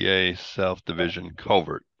DA South Division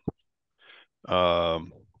culvert.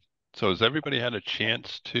 So has everybody had a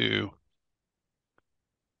chance to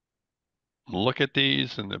look at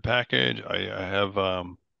these in the package? I have let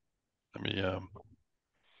me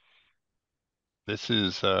this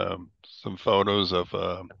is some photos of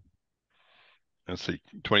let's see,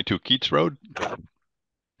 22 Keats Road.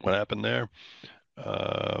 What happened there?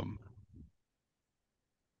 So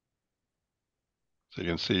you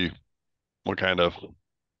can see what kind of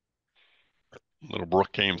little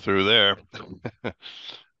brook came through there.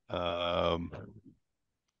 um,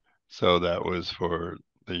 so that was for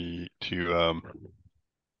the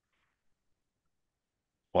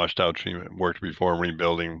washed out treatment worked before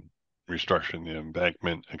rebuilding, restructuring the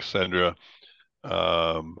embankment, etc.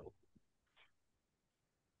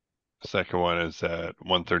 Second one is at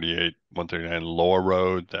 138, 139 Lower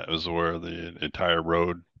Road. That was where the entire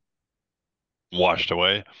road washed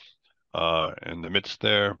away in the midst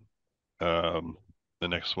there. The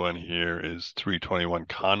next one here is 321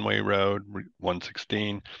 Conway Road,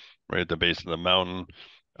 116, right at the base of the mountain.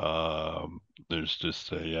 There's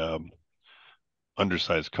just a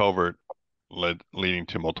undersized culvert leading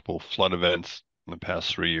to multiple flood events in the past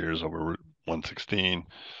 3 years over Route 116.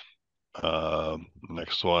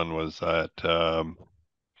 Next one was at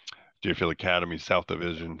Deerfield Academy South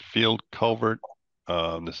Division Field Culvert.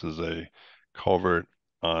 This is a culvert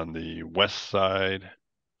on the west side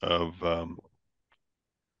of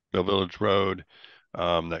Mill Village Road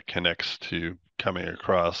that connects to coming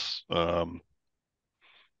across.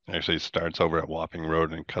 Actually, starts over at Wapping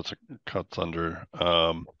Road and cuts under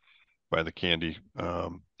by the Candy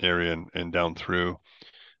area and down through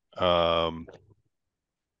Pine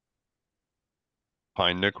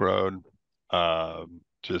Nook Road.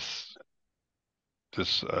 Just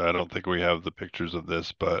I don't think we have the pictures of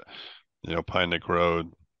this, but Pine Nook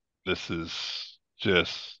Road. This is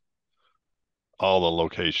just all the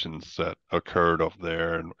locations that occurred up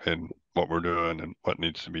there and what we're doing and what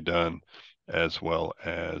needs to be done, as well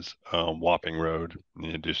as Wapping Road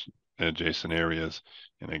and the adjacent areas.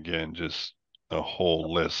 And again, just a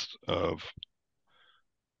whole list of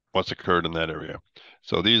what's occurred in that area.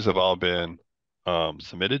 So these have all been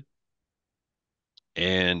submitted,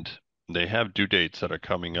 and they have due dates that are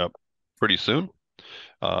coming up pretty soon.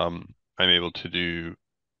 I'm able to do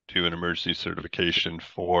an emergency certification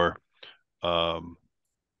for a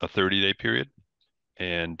 30-day period,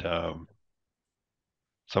 and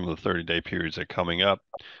some of the 30-day periods are coming up.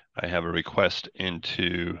 I have a request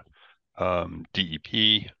into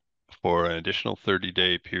DEP for an additional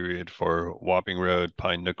 30-day period for Wapping Road,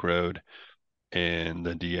 Pine Nook Road, and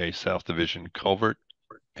the DA South Division culvert.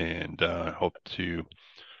 And hope to,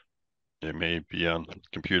 it may be on the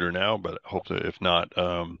computer now, but hope to, if not,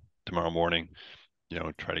 tomorrow morning,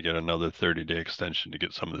 try to get another 30-day extension to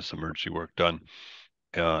get some of this emergency work done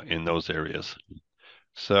in those areas.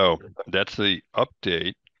 So that's the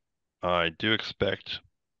update. I do expect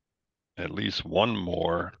at least one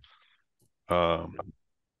more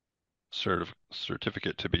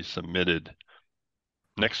certificate to be submitted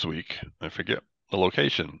next week. I forget the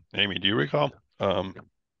location. Amy, do you recall? Not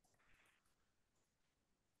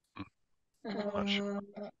sure.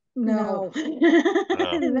 No.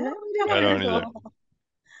 No, I don't either.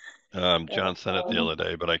 know. John sent it the other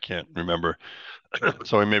day, but I can't remember.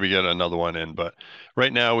 So we maybe get another one in. But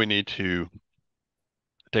right now we need to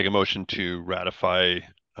take a motion to ratify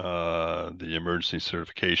the emergency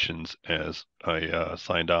certifications as I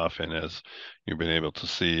signed off and as you've been able to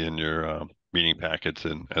see in your meeting packets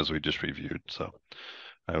and as we just reviewed. So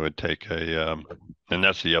I would take and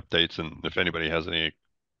that's the updates. And if anybody has any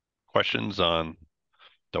questions on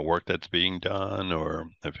the work that's being done or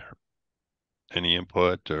if any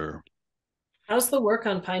input or. How's the work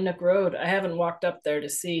on Pine Nook Road? I haven't walked up there to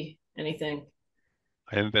see anything.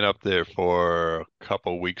 I haven't been up there for a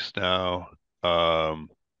couple weeks now. Because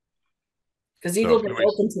So Eagle Brook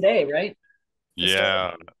open today, right?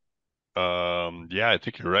 yeah. Yeah, I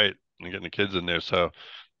think you're right. I'm getting the kids in there. So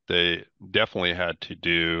they definitely had to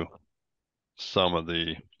do some of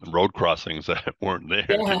the road crossings that weren't there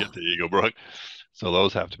to get to Eagle Brook. So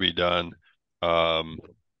those have to be done. And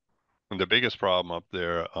the biggest problem up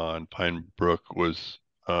there on Pine Brook was,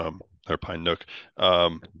 or Pine Nook,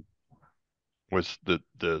 was the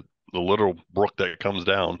little brook that comes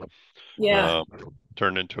down, Yeah.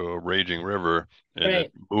 turned into a raging river, and Right.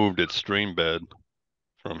 it moved its stream bed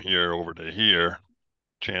from here over to here,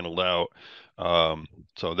 channeled out.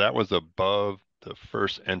 So that was above the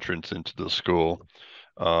first entrance into the school,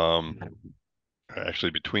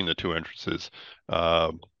 actually between the two entrances.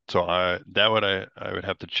 So I would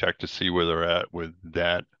have to check to see where they're at with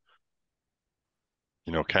that,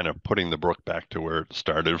 kind of putting the brook back to where it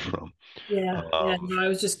started from. Yeah, yeah. Um, No, I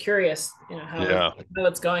was just curious, yeah, how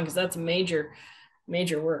it's going, because that's major,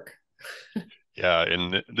 major work. yeah,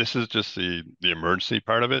 and this is just the emergency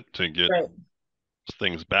part of it to get Right.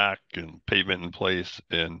 things back and pavement in place,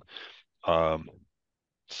 and um,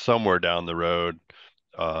 somewhere down the road,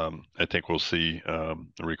 I think we'll see a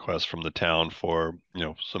request from the town for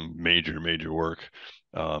some major work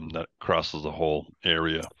that crosses the whole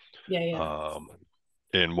area. Yeah, yeah.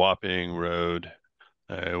 In Wapping Road,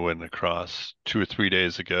 I went across 2 or 3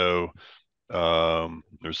 days ago.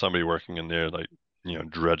 There's somebody working in there, like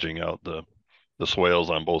dredging out the swales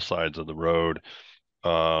on both sides of the road.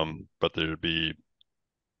 But there'd be,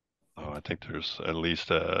 I think there's at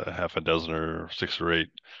least a half a dozen or 6 or 8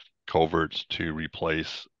 culverts to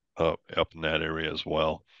replace up in that area as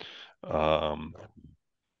well. Um,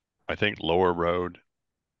 I think Lower Road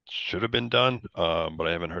should have been done, but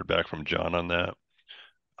I haven't heard back from John on that.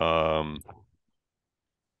 Um,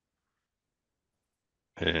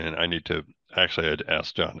 and I need to actually, I'd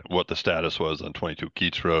asked John what the status was on 22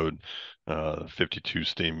 Keats Road, 52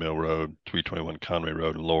 Steam Mill Road, 321 Conway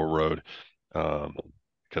Road, and Lower Road,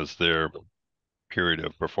 because their period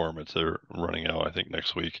of performance, they're running out, I think,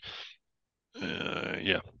 next week.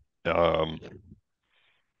 Yeah. Um,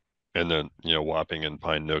 and then, Wapping and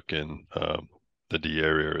Pine Nook and the D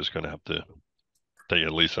area is going to have to take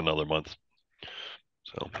at least another month.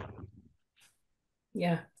 So,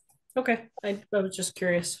 Yeah. Okay. I was just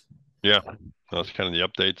curious. yeah, that's kind of the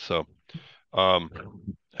update. So, um,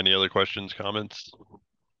 any other questions, comments?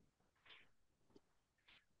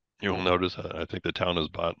 You'll notice I think the town has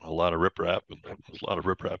bought a lot of riprap, and there's a lot of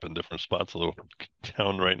riprap in different spots of the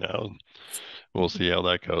town right now. And we'll see how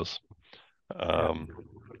that goes. Um,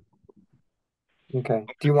 Okay.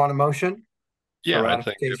 Do you want a motion for yeah, I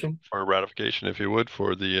think ratification? for ratification, if you would,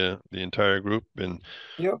 for the entire group, and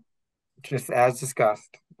Yep. Just as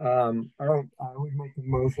discussed. I would make a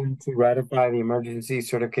motion to ratify the emergency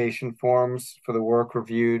certification forms for the work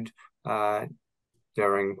reviewed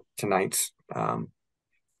during tonight's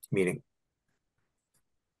meeting.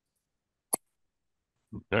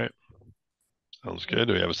 all right, sounds good.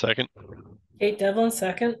 Do we have a second? Kate Devlin,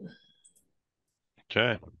 second.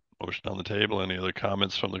 Okay, motion on the table. Any other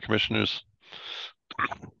comments from the commissioners?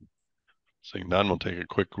 Seeing none, we'll take a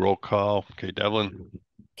quick roll call. Kate Devlin,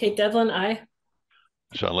 Kate Devlin, aye.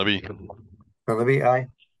 Sean Libby, Libby, aye.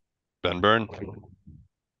 Ben Byrne,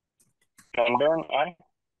 John Byrne, aye.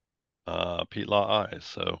 Pete Law, aye.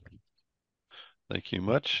 So thank you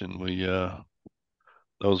much, and we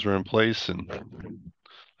those are in place, and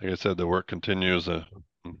like I said, the work continues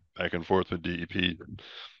back and forth with DEP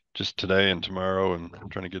just today and tomorrow, and I'm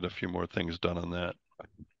trying to get a few more things done on that.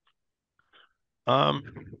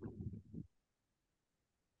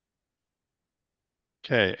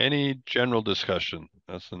 Okay, any general discussion?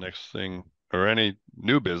 That's the next thing, or any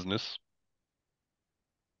new business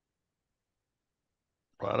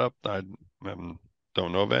brought up? I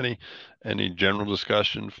don't know of any. Any general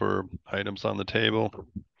discussion for items on the table?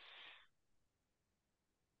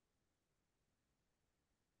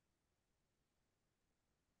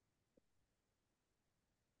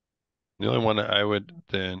 The only one that I would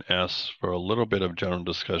then ask for a little bit of general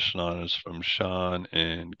discussion on is from Sean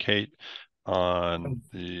and Kate on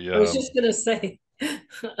the I was just gonna say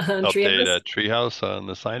on update Treehouse. at Treehouse on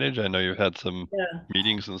the signage. I know you've had some Yeah.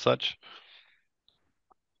 meetings and such.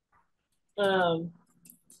 Um,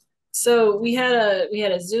 so we had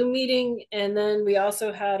a Zoom meeting, and then we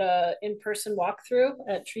also had a in-person walkthrough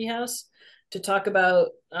at Treehouse to talk about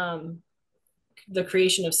the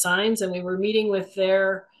creation of signs, and we were meeting with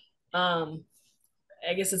their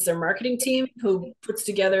I guess it's their marketing team who puts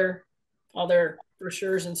together all their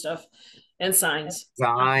brochures and stuff and signs.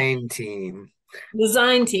 Design team.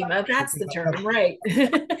 Design team, that's the term, right?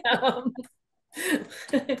 um,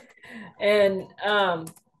 and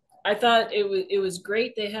I thought it was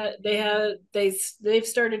great. They've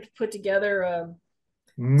started to put together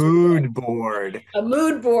Mood board. a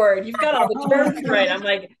mood board. You've got all the terms right. I'm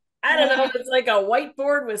like, I don't know. It's like a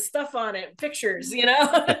whiteboard with stuff on it, pictures,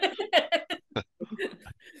 Nice.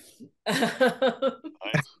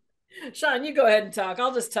 Sean, you go ahead and talk.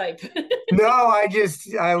 I'll just type. No,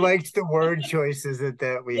 I liked the word choices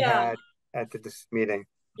that we Yeah. had at this meeting.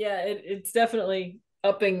 Yeah, it's definitely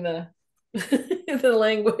upping the the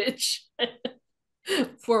language,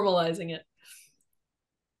 formalizing it.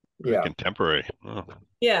 Very Yeah. contemporary. Oh,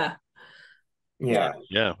 Yeah. Yeah.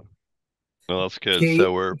 yeah. Well, that's good. Kate,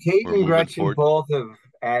 So we're Kate and moving Gretchen forward. both have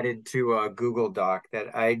added to a Google Doc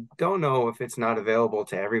that I don't know if it's not available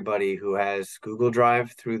to everybody who has Google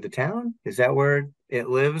Drive through the town. Is that where it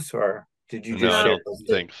lives, or did you No, just I share don't it with me?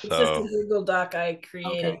 think It's just a so. Google Doc I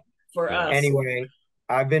created Okay. for Yeah. us. Anyway,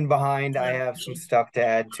 I've been behind. I Yeah. have some stuff to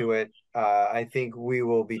add to it. I think we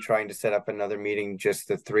will be trying to set up another meeting, just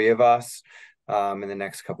the three of us, in the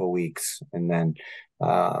next couple of weeks, and then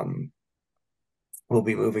we'll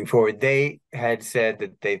be moving forward. They had said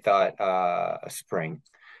that they thought a spring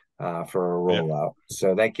for a Yeah. rollout,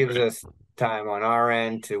 so that gives Great. us time on our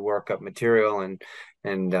end to work up material and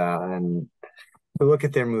to look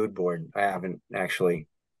at their mood board. I haven't actually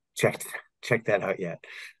checked checked that out yet,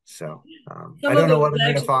 so I Some don't of know it what was I'm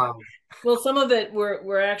gonna actually, find. well, some of it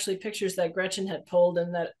were actually pictures that Gretchen had pulled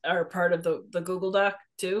and that are part of the Google Doc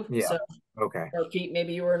too. Yeah. So, Okay. or Pete,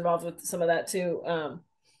 maybe you were involved with some of that too.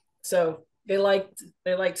 So they liked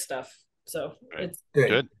stuff. So Right. it's Good.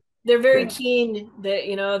 Good. they're very Good. keen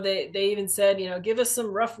that they even said give us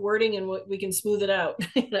some rough wording and we can smooth it out,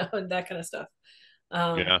 and that kind of stuff.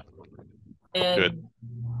 Yeah. Good.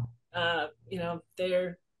 And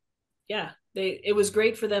they're it was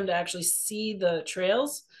great for them to actually see the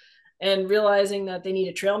trails and realizing that they need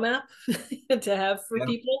a trail map to have for Yeah.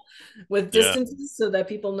 people with Yeah. distances so that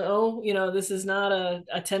people know, this is not a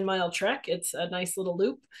 10-mile trek. It's a nice little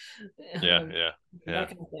loop. Yeah. um, Yeah. Yeah. that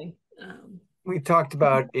kind of thing. We talked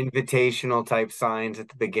about invitational type signs at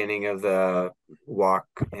the beginning of the walk,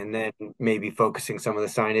 and then maybe focusing some of the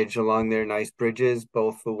signage along their nice bridges,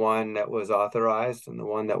 both the one that was authorized and the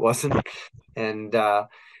one that wasn't. And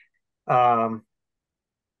um,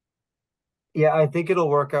 yeah, I think it'll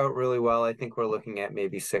work out really well. I think we're looking at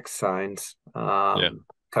maybe 6 signs, Yeah.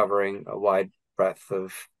 covering a wide breadth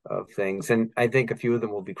of things. And I think a few of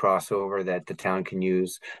them will be crossover that the town can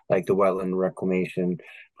use, like the wetland reclamation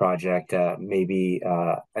project. Maybe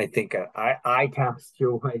I think I tasked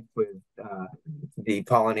your wife with the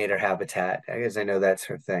pollinator habitat, because I know that's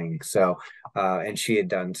her thing. So and she had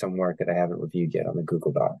done some work that I haven't reviewed yet on the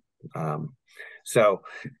Google Doc. So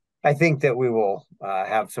I think that we will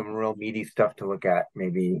have some real meaty stuff to look at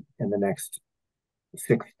maybe in the next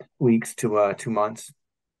 6 weeks to 2 months.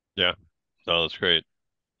 Yeah. No, that's great.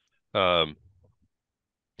 Um,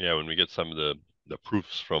 yeah, when we get some of the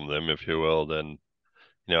proofs from them, if you will, then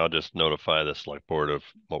I'll just notify the select board of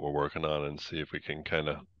what we're working on and see if we can kind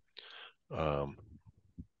of um,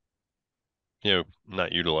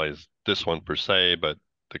 not utilize this one per se, but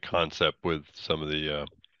the concept with some of the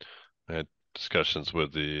I had discussions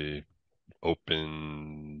with the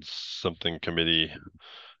open something committee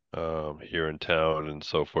here in town and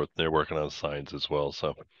so forth. They're working on signs as well.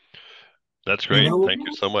 So that's You great. know, Thank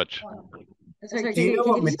you so much. Sorry, do you know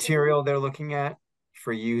can what you just material they're looking at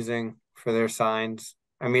for using for their signs?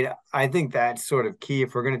 I mean, I think that's sort of key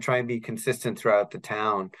if we're going to try and be consistent throughout the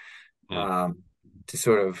town, Mm, to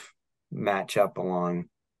sort of match up along.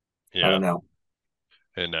 I yeah. don't know.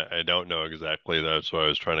 And I don't know exactly. That's why I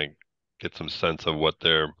was trying to get some sense of what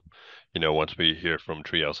their, once we hear from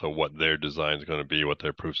Treehouse, of what their design is going to be, what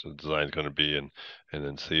their proofs of design is going to be, and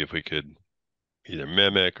then see if we could either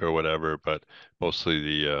mimic or whatever. But mostly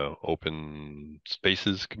the open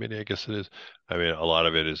spaces committee, I guess it is. I mean, a lot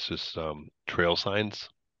of it is just trail signs.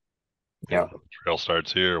 Yeah. Trail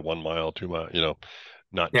starts here, 1 mile, 2 mile.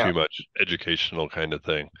 Not Yeah. too much educational kind of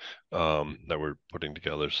thing that we're putting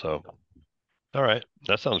together. So, all right,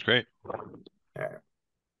 that sounds great. Yeah.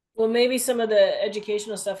 Well, maybe some of the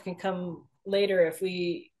educational stuff can come later if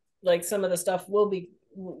we like some of the stuff we'll be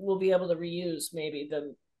able to reuse maybe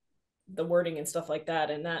the wording and stuff like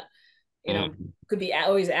that, and that Mhm. could be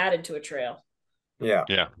always added to a trail. Yeah.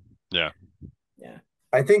 Yeah, yeah, Yeah.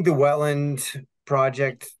 I think the wetland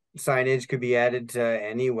project signage could be added to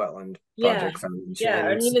any wetland Yeah. project signage. Yeah.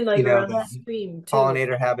 And, And even like the around the stream too.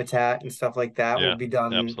 pollinator habitat and stuff like that will yeah, be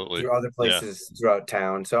done absolutely. through other Yeah, places throughout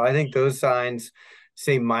town. So I think those signs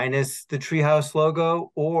say minus the treehouse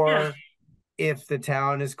logo, Yeah. or if the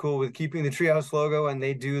town is cool with keeping the treehouse logo and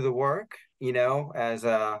they do the work, as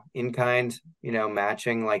a in-kind,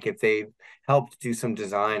 matching, like if they helped do some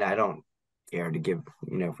design, I don't care to give,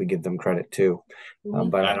 if we give them credit too. Mhm.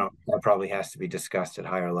 But I yeah, don't, that probably has to be discussed at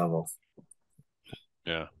higher levels.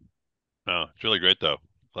 yeah. No, it's really great though.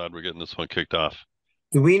 Glad we're getting this one kicked off.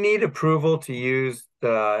 Do we need approval to use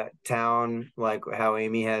the town, like how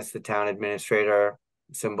Amy has the town administrator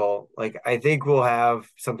symbol? Like, I think we'll have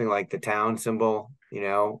something like the town symbol,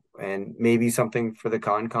 and maybe something for the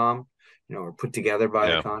Concom, or put together by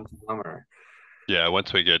the Yeah, Concom, or, yeah.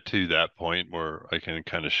 Once we get to that point where I can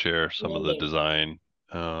kind of share some of the Landing.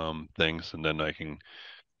 design things, and then I can,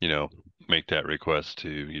 you know, make that request to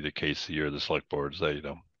either Casey or the select boards that,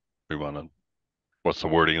 we want to what's the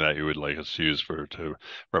wording that you would like us to use to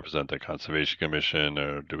represent the Conservation Commission,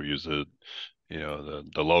 or do we use the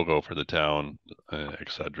logo for the town,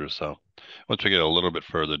 etc. So once we get a little bit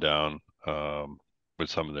further down with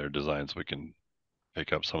some of their designs, we can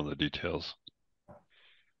pick up some of the details.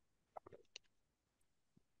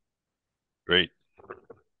 Great.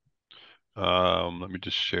 Let me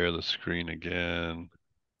just share the screen again.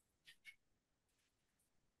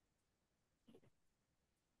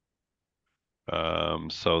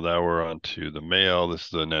 So now we're on to the mail. This is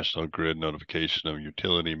the National Grid notification of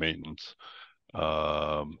utility maintenance.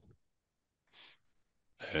 And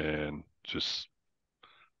just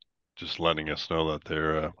letting us know that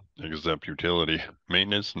they're exempt utility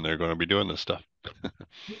maintenance and they're going to be doing this stuff.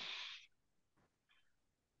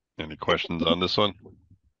 Any questions on this one?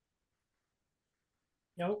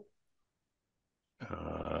 Nope.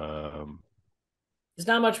 Um, There's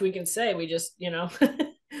not much we can say. We just, yeah,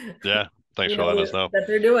 thanks we for know letting us know. that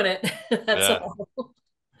they're doing it. That's Yeah.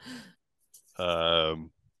 all.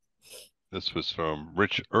 This was from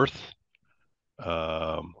Rich Earth,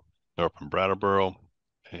 up in Brattleboro,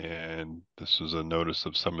 and this was a notice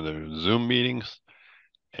of some of their Zoom meetings.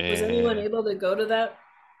 Was anyone And able to go to that?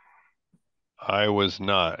 I was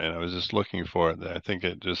not, and I was just looking for it. I think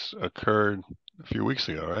it just occurred a few weeks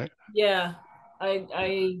ago, right? Yeah,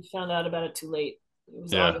 I found out about it too late. It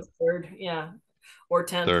was Yeah, August 3rd, yeah, or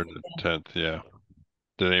 10th. 3rd and 10th, yeah.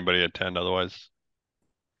 Did anybody attend otherwise?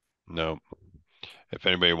 No. If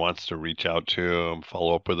anybody wants to reach out to them,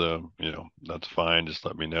 follow up with them, that's fine. Just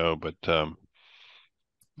let me know. But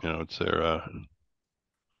it's their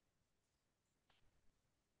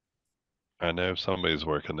I know somebody's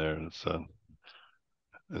working there.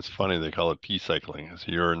 It's funny they call it p-cycling. It's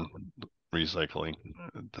urine recycling.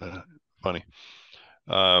 Funny.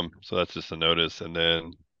 So that's just a notice, and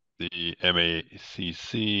then the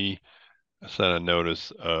MACC sent a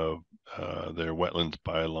notice of their wetlands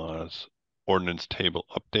bylaws ordinance table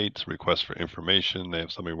updates, request for information. They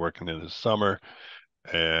have somebody working in the summer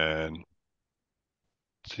and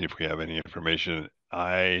see if we have any information.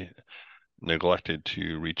 I neglected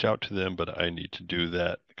to reach out to them, but I need to do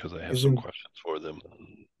that because I have some questions for them.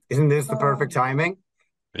 Isn't this the perfect timing?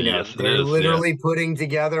 Yes, it They're is. literally putting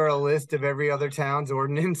together a list of every other town's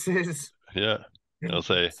ordinances. Yeah. They'll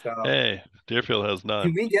say, So, hey, Deerfield has none.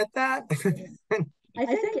 can we get that? I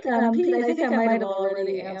think, Pete, I think I might have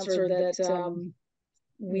already answered that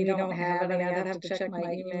we don't have any. I'd have to check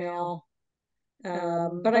my email.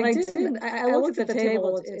 But I did, I looked at the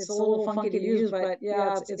table. It's a little funky to use, but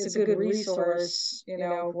yeah, it's a good resource,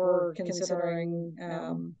 if we're considering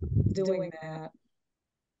doing that.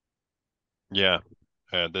 Yeah.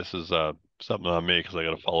 This is something on me because I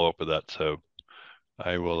got to follow up with that. So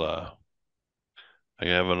I will, I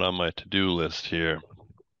have it on my to-do list here.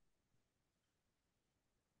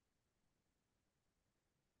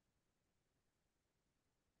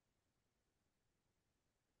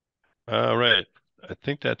 All right. I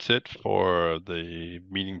think that's it for the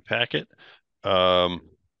meeting packet.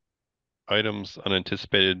 Items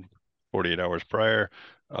unanticipated 48 hours prior.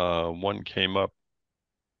 One came up,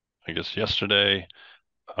 I guess, yesterday.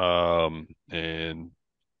 And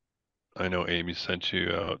I know Amy sent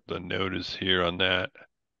you out the notice here on that.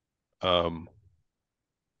 Oh,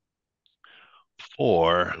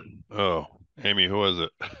 Amy, who was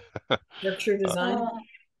it? Berkshire Design.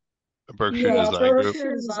 Berkshire Yeah, Design Group.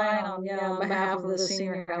 Berkshire Design on behalf of the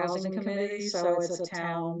Senior Housing Committee, so it's a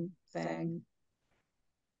town thing.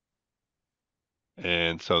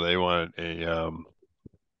 And so they wanted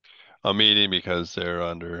a meeting because they're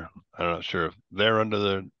under, I'm not sure if they're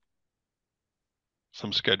under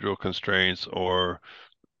some schedule constraints or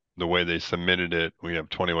the way they submitted it, we have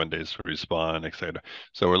 21 days to respond, etc.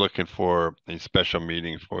 So we're looking for a special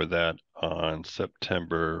meeting for that on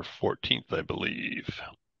September 14th, I believe.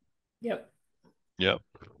 Yep. Yep.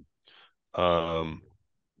 And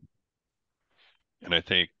I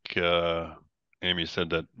think Amy said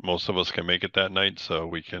that most of us can make it that night, so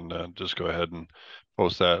we can just go ahead and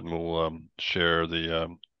post that, and we'll share the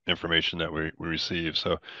information that we receive.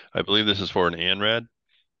 So I believe this is for an ANRAD.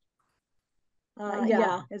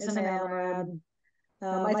 Yeah, it's an ANRAD.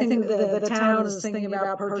 I think the town is thinking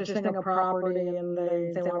about purchasing a property and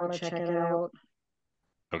they want to check it out.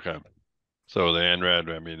 Okay. So the ANRAD,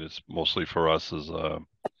 I mean, it's mostly for us as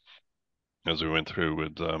we went through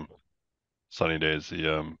with Sunny Days, see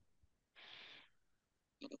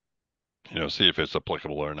if it's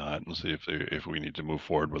applicable or not, and see if we need to move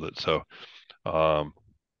forward with it. So, I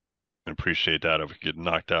appreciate that if we could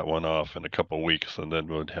knock that one off in a couple of weeks, and then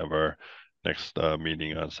we'll have our next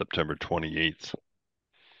meeting on September 28th.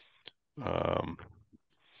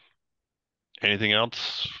 anything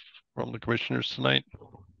else from the commissioners tonight?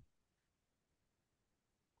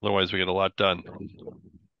 Otherwise, we get a lot done.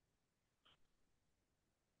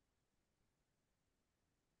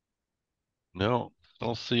 No,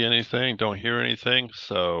 don't see anything, don't hear anything.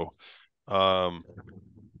 So, unless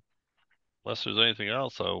there's anything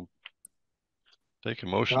else, I'll take a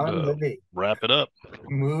motion John to Libby wrap it up.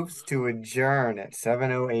 moves to adjourn at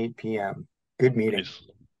 7:08 p.m. Good meeting. Nice.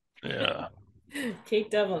 Yeah.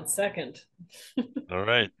 Kate Devlin, second. All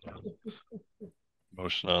right.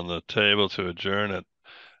 Motion on the table to adjourn at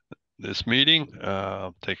this meeting.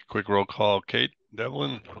 Take a quick roll call. Kate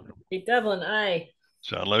Devlin, Kate Devlin, aye.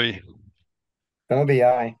 John Levy, Gonna be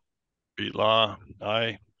aye. Pete Law,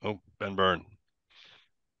 aye. Oh, Ben Byrne.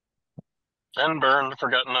 Ben Burn,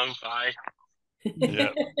 forgotten of. Bye.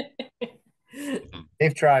 Yeah.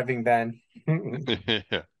 Safe driving, Ben. Yeah.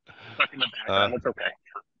 Stuck in the background. It's okay.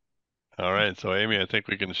 All right. So, Amy, I think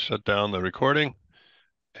we can shut down the recording.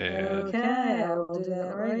 And Okay, I will do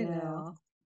that right now.